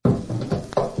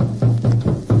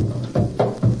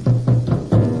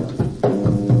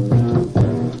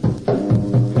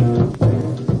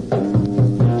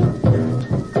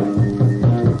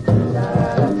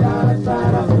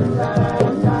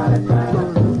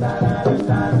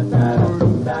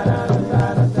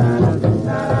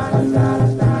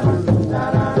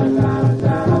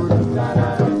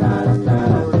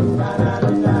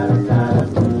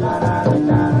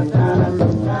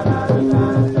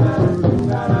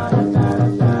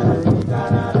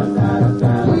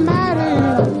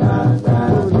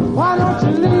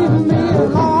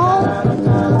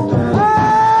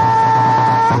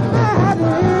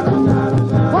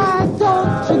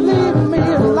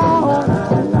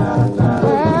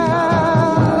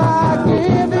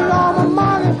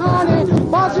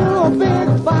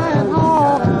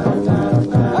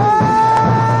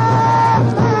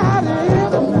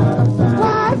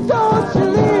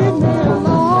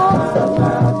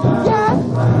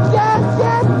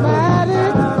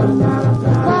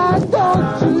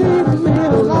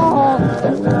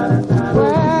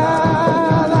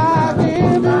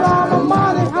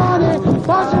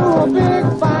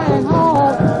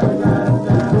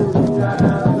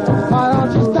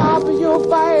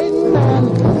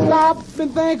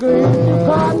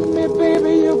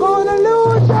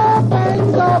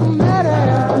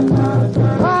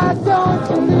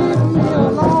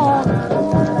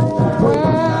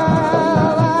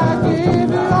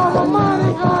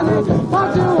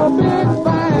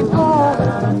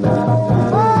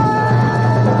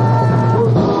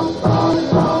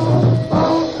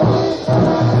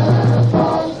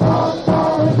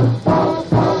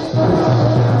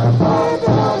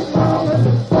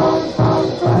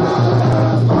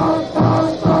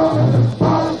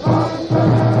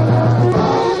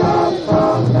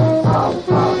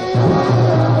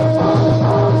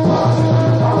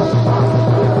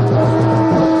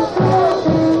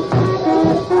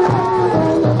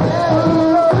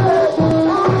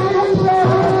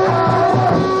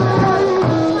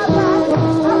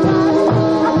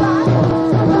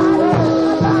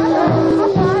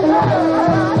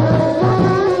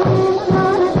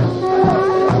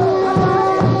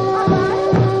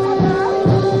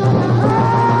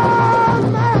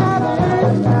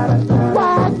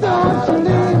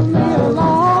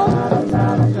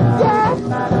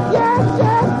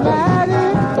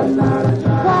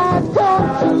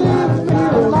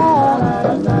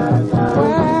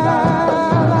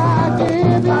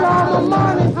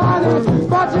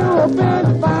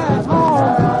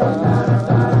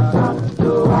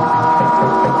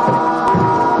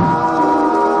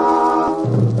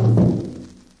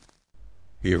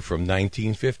 From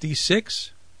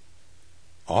 1956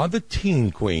 are the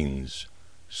Teen Queens,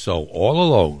 So All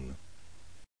Alone.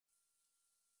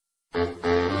 When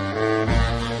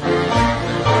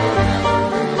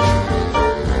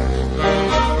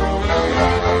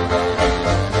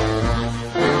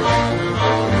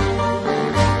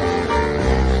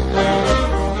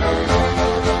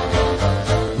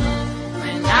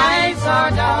nights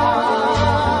are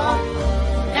dark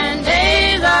and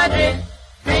days are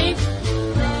dreary,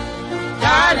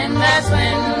 darling, that's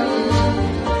when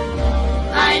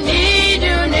I need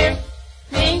you near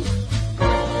me.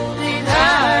 Please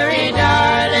hurry,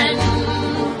 darling,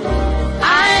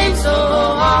 I'm so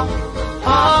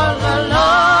all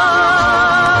alone.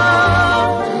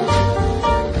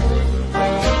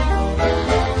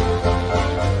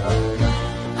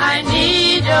 I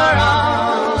need your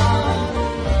arms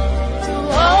to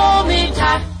hold me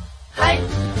tight.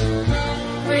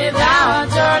 Without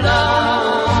your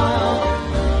love,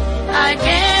 I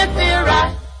can't feel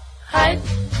right.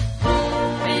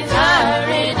 Please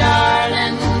hurry,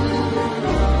 darling,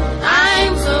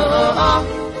 I'm so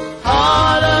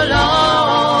all alone.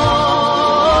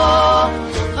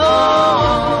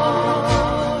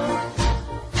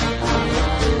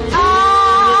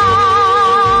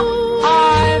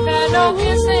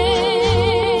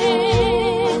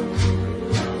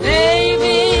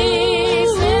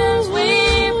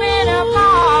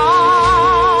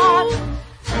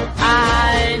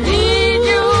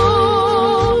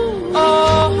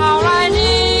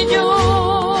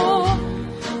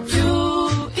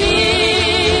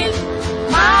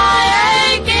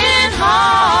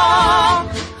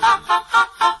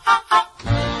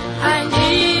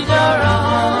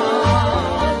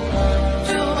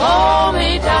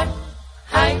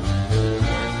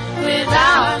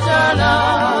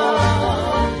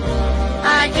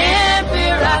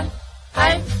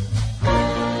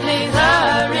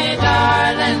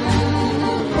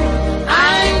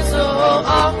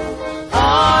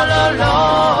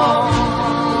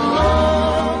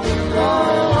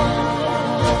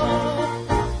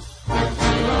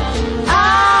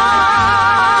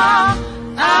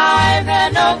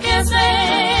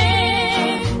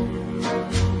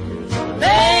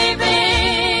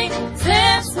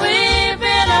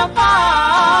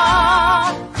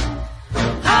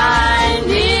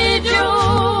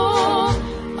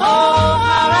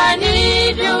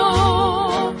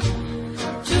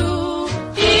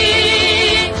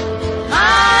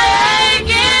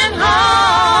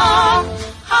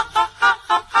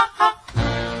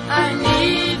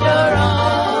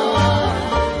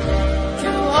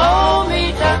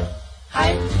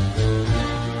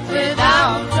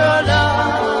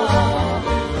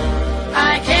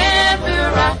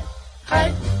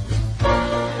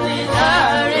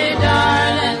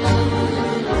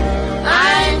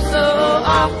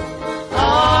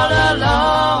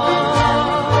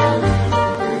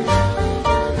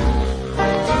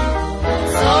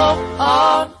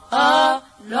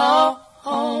 alone.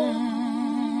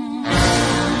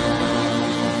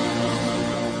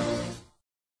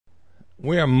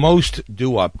 Where most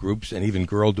doo-wop groups, and even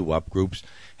girl doo-wop groups,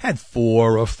 had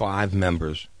 4 or 5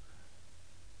 members,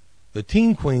 the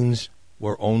Teen Queens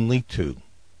were only 2.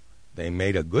 They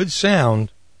made a good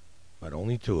sound, but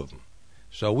only 2 of them.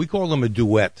 So we call them a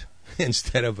duet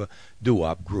instead of a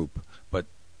doo-wop group. But,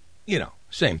 you know,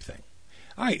 same thing.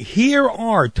 All right, here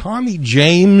are Tommy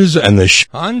James and the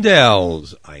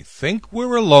Shondells. I think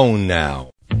we're alone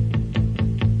now.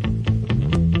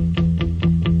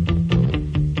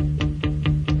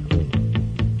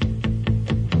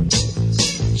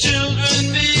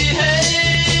 Children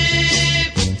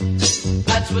behave,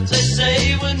 that's what they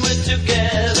say when we're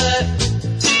together.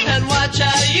 And watch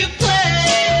how you play.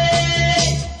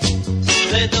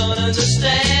 They don't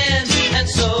understand, and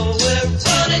so we're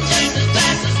running just as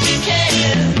fast as we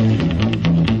can,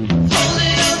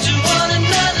 holding on to one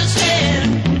another's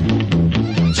hand,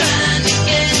 trying to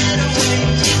get away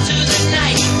into the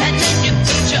night. And then you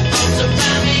put your arms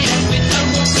around me as we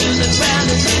tumble to the ground,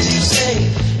 and then you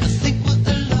say, I think we're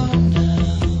alone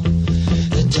now.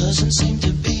 There doesn't seem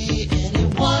to be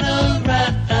anyone around.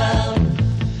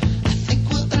 I think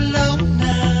we're alone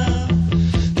now.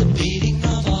 The beating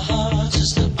of our hearts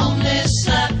is the only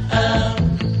sound.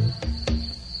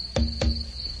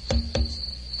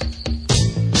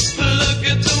 Look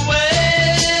at the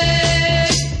way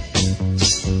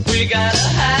we gotta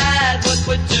hide what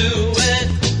we're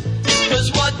doing.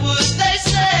 'Cause what would they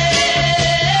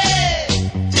say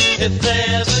if they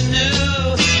ever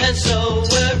knew? And so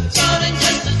we're running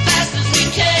just as fast as we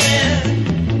can,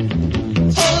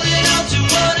 holding on to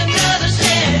one another's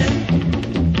hand,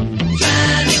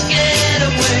 trying to get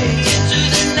away into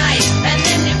the night. And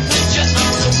then you put your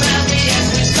arms around me as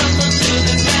we stumble to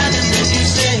the ground, and then you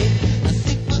say, I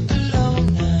think we're alone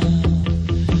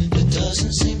now. There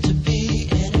doesn't seem to be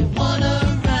anyone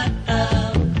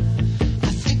around.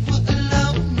 I think we're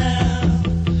alone now.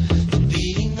 The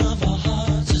beating of our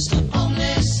hearts is the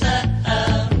only sound.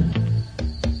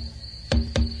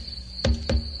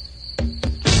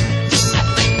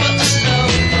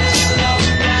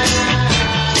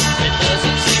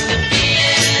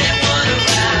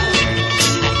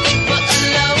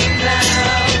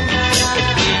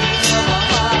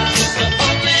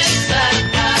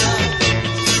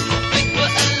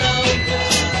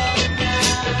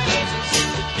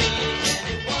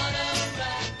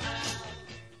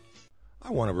 I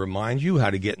want to remind you how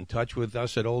to get in touch with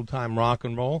us at Old Time Rock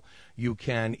and Roll. You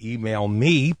can email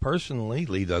me personally,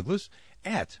 Lee Douglas,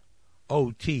 at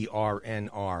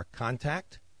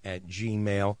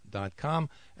otrnrcontact@gmail.com,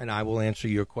 and I will answer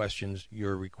your questions,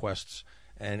 your requests,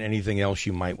 and anything else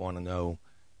you might want to know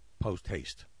post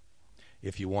haste.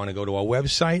 If you want to go to our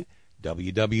website,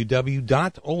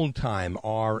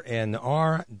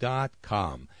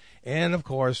 www.oldtimernr.com. And, of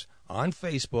course, on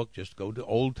Facebook, just go to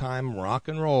Old Time Rock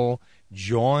and Roll,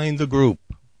 join the group,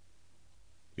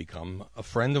 become a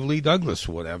friend of Lee Douglas,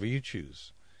 whatever you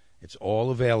choose. It's all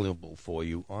available for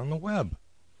you on the web,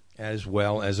 as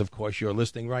well as, of course, you're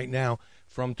listening right now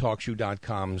from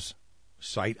TalkShoe.com's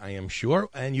site, I am sure,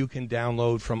 and you can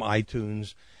download from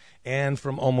iTunes and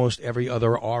from almost every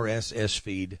other RSS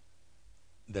feed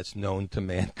that's known to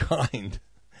mankind.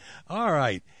 All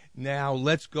right, now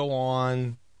let's go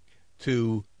on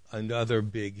to another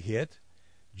big hit.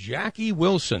 Jackie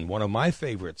Wilson, one of my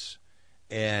favorites,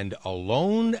 and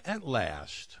Alone at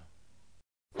Last.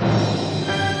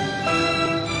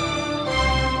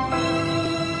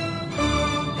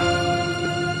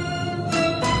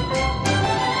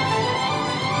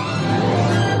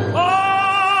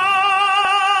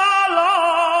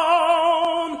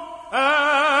 Alone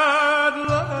at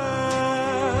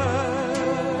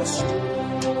last,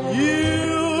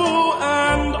 you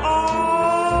and I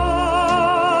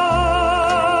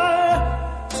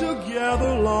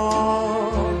together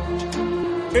locked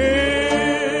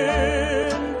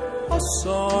in a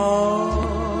sigh.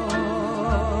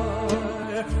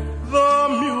 The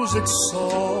music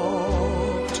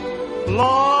soft,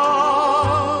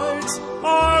 lights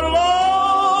are low.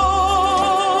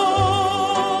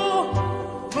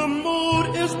 The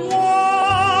mood is one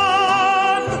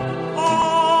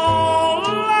all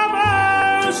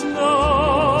lovers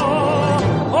know.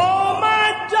 Oh,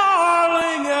 my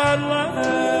darling, at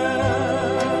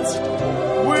last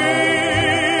we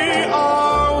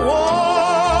are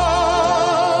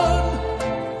one.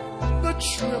 The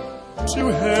trip to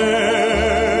heaven's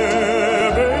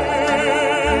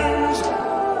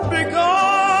begun.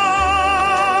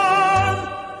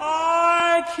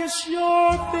 I kiss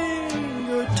your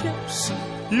fingertips,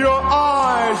 your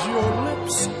eyes, your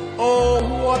lips. Oh,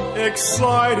 what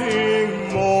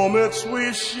exciting moments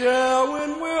we share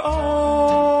when we're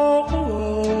all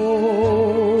alone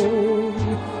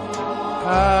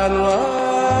at last.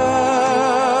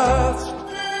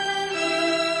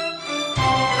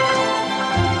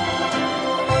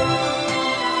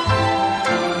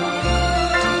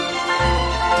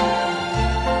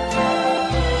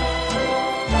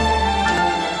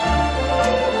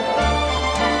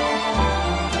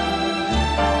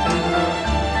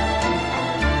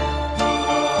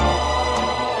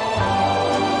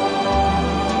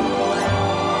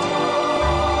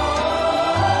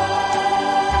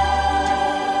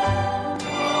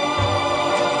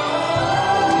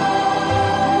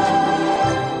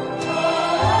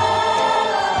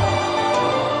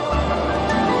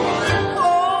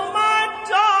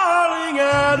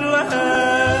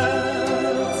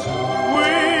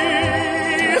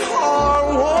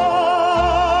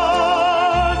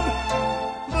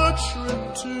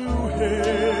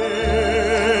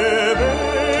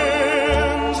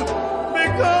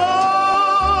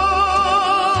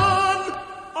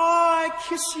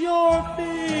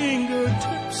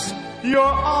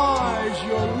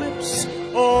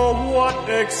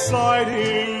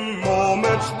 Exciting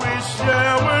moments we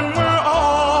share when we're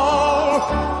all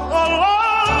alone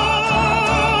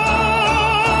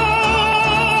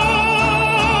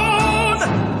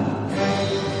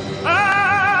at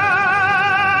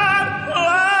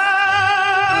last.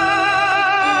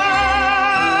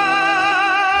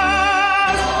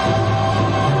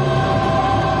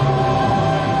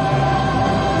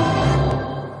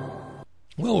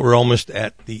 Well, we're almost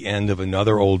at the end of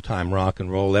another old-time rock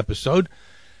and roll episode.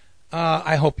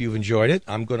 I hope you've enjoyed it.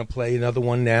 I'm going to play another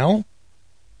one now.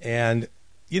 And,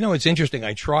 you know, it's interesting.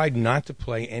 I tried not to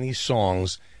play any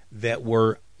songs that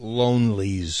were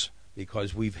lonelies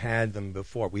because we've had them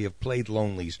before. We have played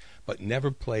lonelies, but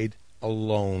never played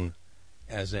alone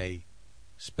as a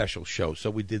special show. So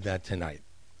we did that tonight.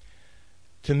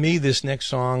 To me, this next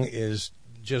song is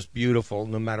just beautiful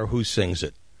no matter who sings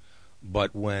it.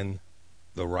 But when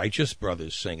the Righteous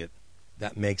Brothers sing it,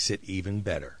 that makes it even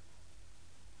better.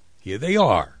 Here they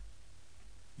are.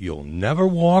 You'll Never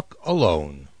Walk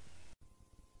Alone.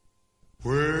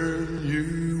 When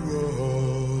you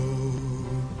walk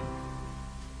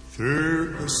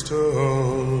through the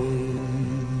storm,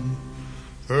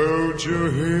 hold your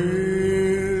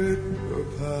head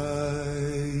up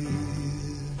high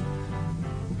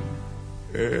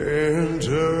and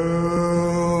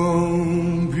don't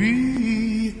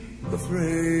be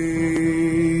afraid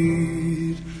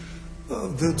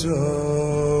of the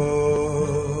dark.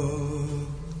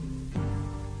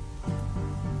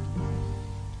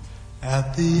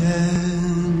 At the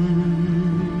end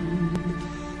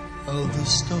of the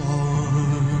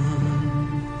storm,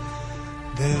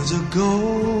 there's a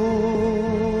golden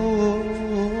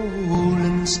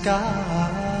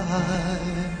sky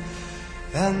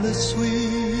and the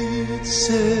sweet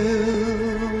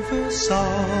silver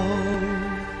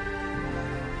song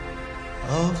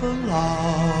of a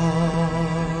lark.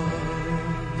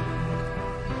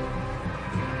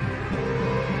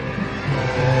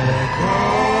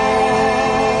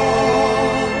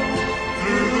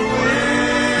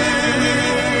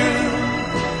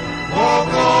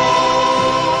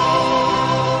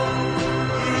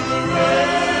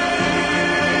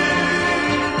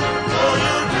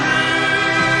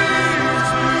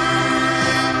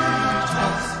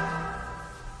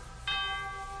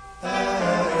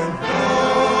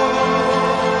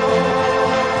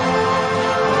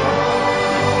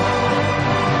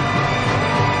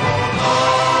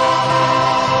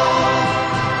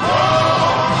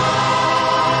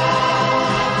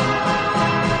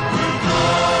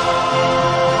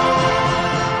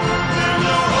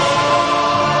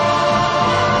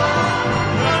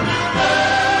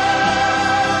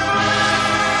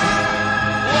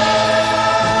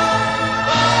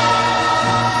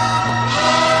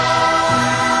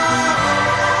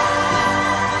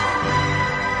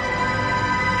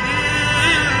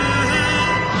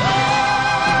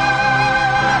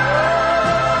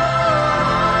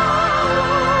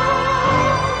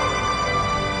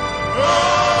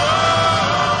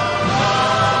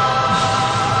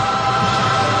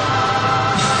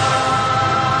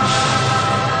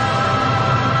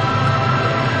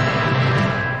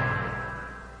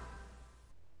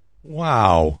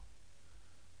 Wow.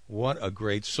 What a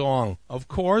great song. Of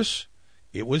course,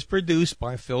 it was produced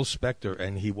by Phil Spector,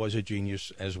 and he was a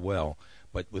genius as well.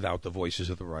 But without the voices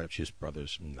of the Righteous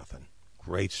Brothers, nothing.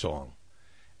 Great song.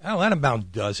 Well, that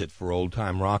about does it for Old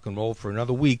Time Rock and Roll for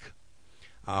another week.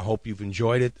 I hope you've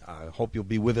enjoyed it. I hope you'll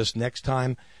be with us next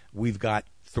time. We've got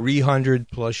 300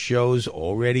 plus shows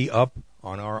already up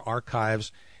on our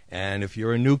archives. And if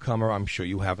you're a newcomer, I'm sure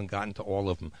you haven't gotten to all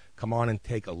of them. Come on and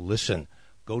take a listen.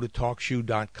 Go to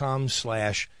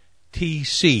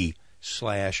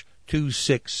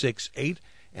TalkShoe.com/TC/2668,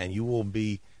 and you will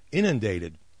be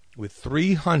inundated with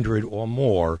 300 or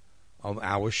more of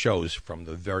our shows from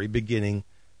the very beginning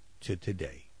to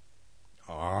today.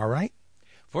 All right?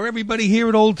 For everybody here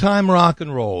at Old Time Rock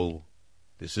and Roll,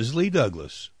 this is Lee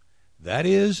Douglas. That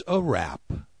is a wrap.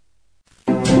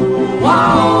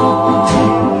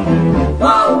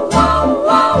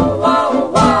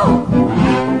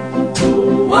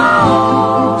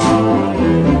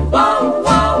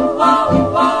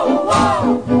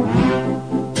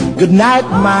 Good night,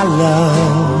 my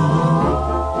love.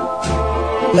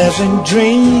 Pleasant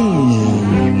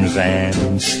dreams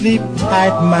and sleep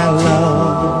tight, my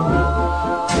love.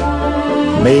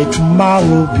 May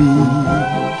tomorrow be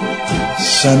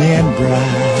sunny and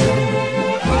bright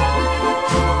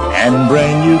and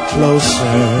bring you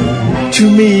closer to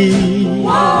me.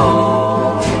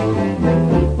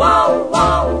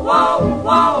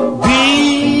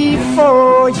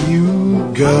 Before you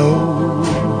go,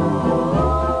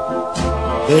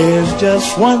 there's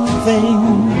just one thing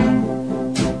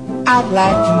I'd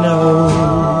like to know.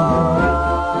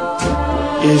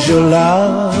 Is your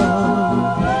love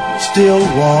still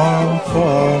warm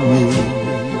for me?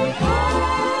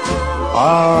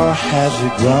 Or has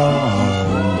it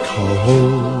grown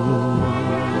cold?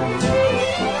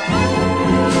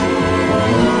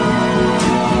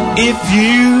 If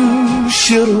you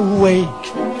should awake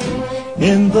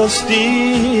in the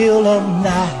still of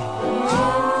night,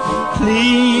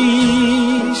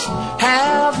 please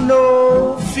have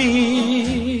no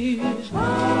fears, for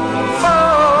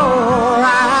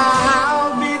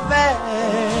I'll be there.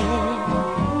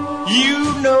 You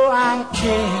know I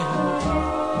care.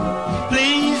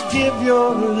 Please give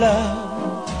your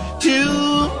love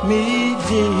to me,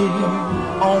 dear,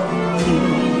 only.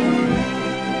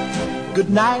 Good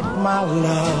night, my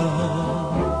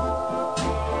love.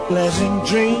 Pleasant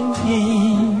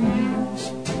dreams.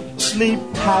 Sleep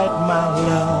tight, my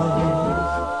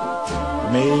love.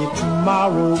 May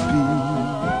tomorrow be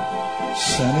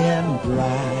sunny and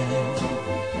bright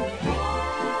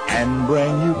and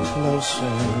bring you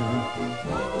closer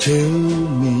to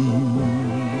me.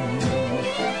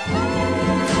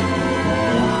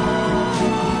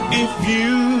 If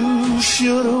you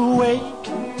should awake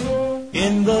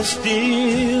in the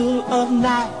still of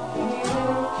night,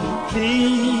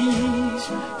 please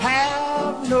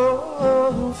have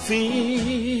no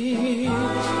fears,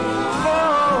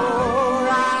 for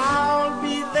I'll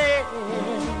be there.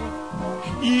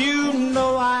 You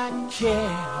know I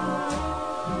care.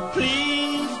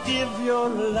 Please give your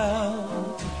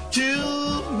love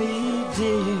to me,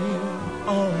 dear,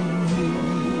 only.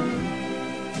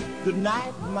 Good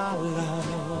night, my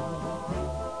love.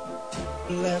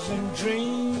 Pleasant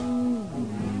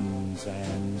dreams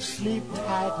and sleep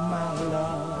tight, my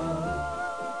love.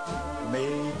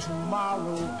 May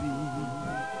tomorrow be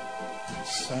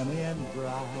sunny and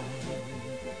bright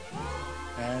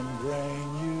and bring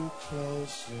you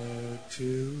closer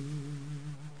to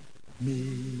me.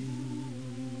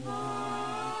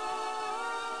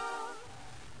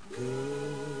 Good